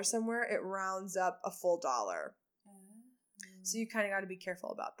 $65 somewhere, it rounds up a full dollar. So you kind of got to be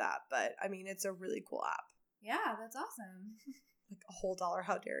careful about that. But, I mean, it's a really cool app. Yeah, that's awesome. Like, a whole dollar,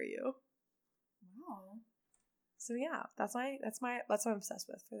 how dare you? Wow. So, yeah, that's what I'm obsessed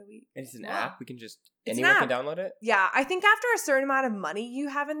with for the week. It's an app? We can just, It's anyone an can download it? Yeah, I think after a certain amount of money you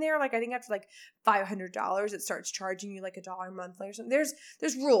have in there, like I think after like $500, it starts charging you like $1 monthly or something.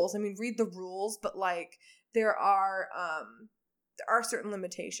 There's rules. I mean, read the rules, but like there are certain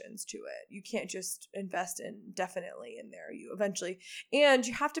limitations to it. You can't just invest indefinitely in there. You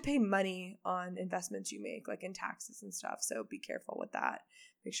have to pay money on investments you make, like in taxes and stuff. So be careful with that.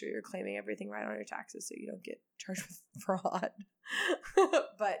 Make sure you're claiming everything right on your taxes so you don't get charged with fraud.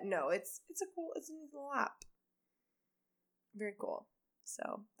 But no, it's a neat little app. Very cool.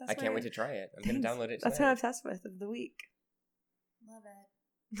 So I can't wait to try it. I'm going to download it tonight. That's what I'm obsessed with of the week. Love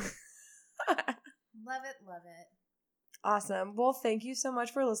it. Love it. Awesome. Well, thank you so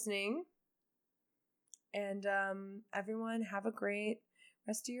much for listening. And everyone have a great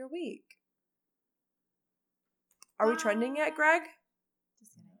rest of your week. Are we trending yet, Greg?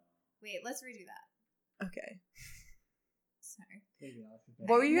 Just kidding. Wait, let's redo that. Okay. Sorry.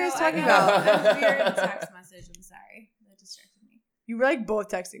 What were you guys talking I about? We were in a text message. I'm sorry. That distracted me. You were like both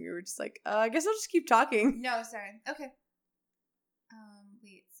texting. We were just like, I guess I'll just keep talking. No, sorry. Okay.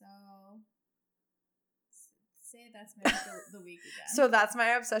 Wait, so say that's my the week again. So that's my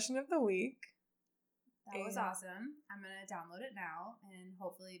obsession of the week. That was awesome. I'm going to download it now and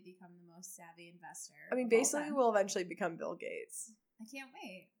hopefully become the most savvy investor. I mean, basically, we'll eventually become Bill Gates. I can't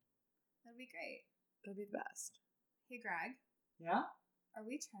wait. That'll be great. It'll be the best. Hey, Greg. Yeah? Are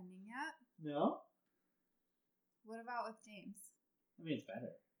we trending yet? No? What about with James? I mean, it's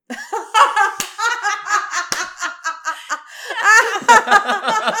better.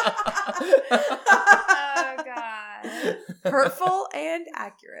 Oh, God. Hurtful and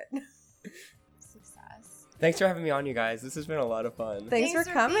accurate. Success. Thanks for having me on, you guys. This has been a lot of fun. Thanks for for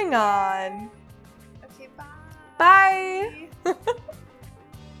coming being on. Okay, bye. Bye.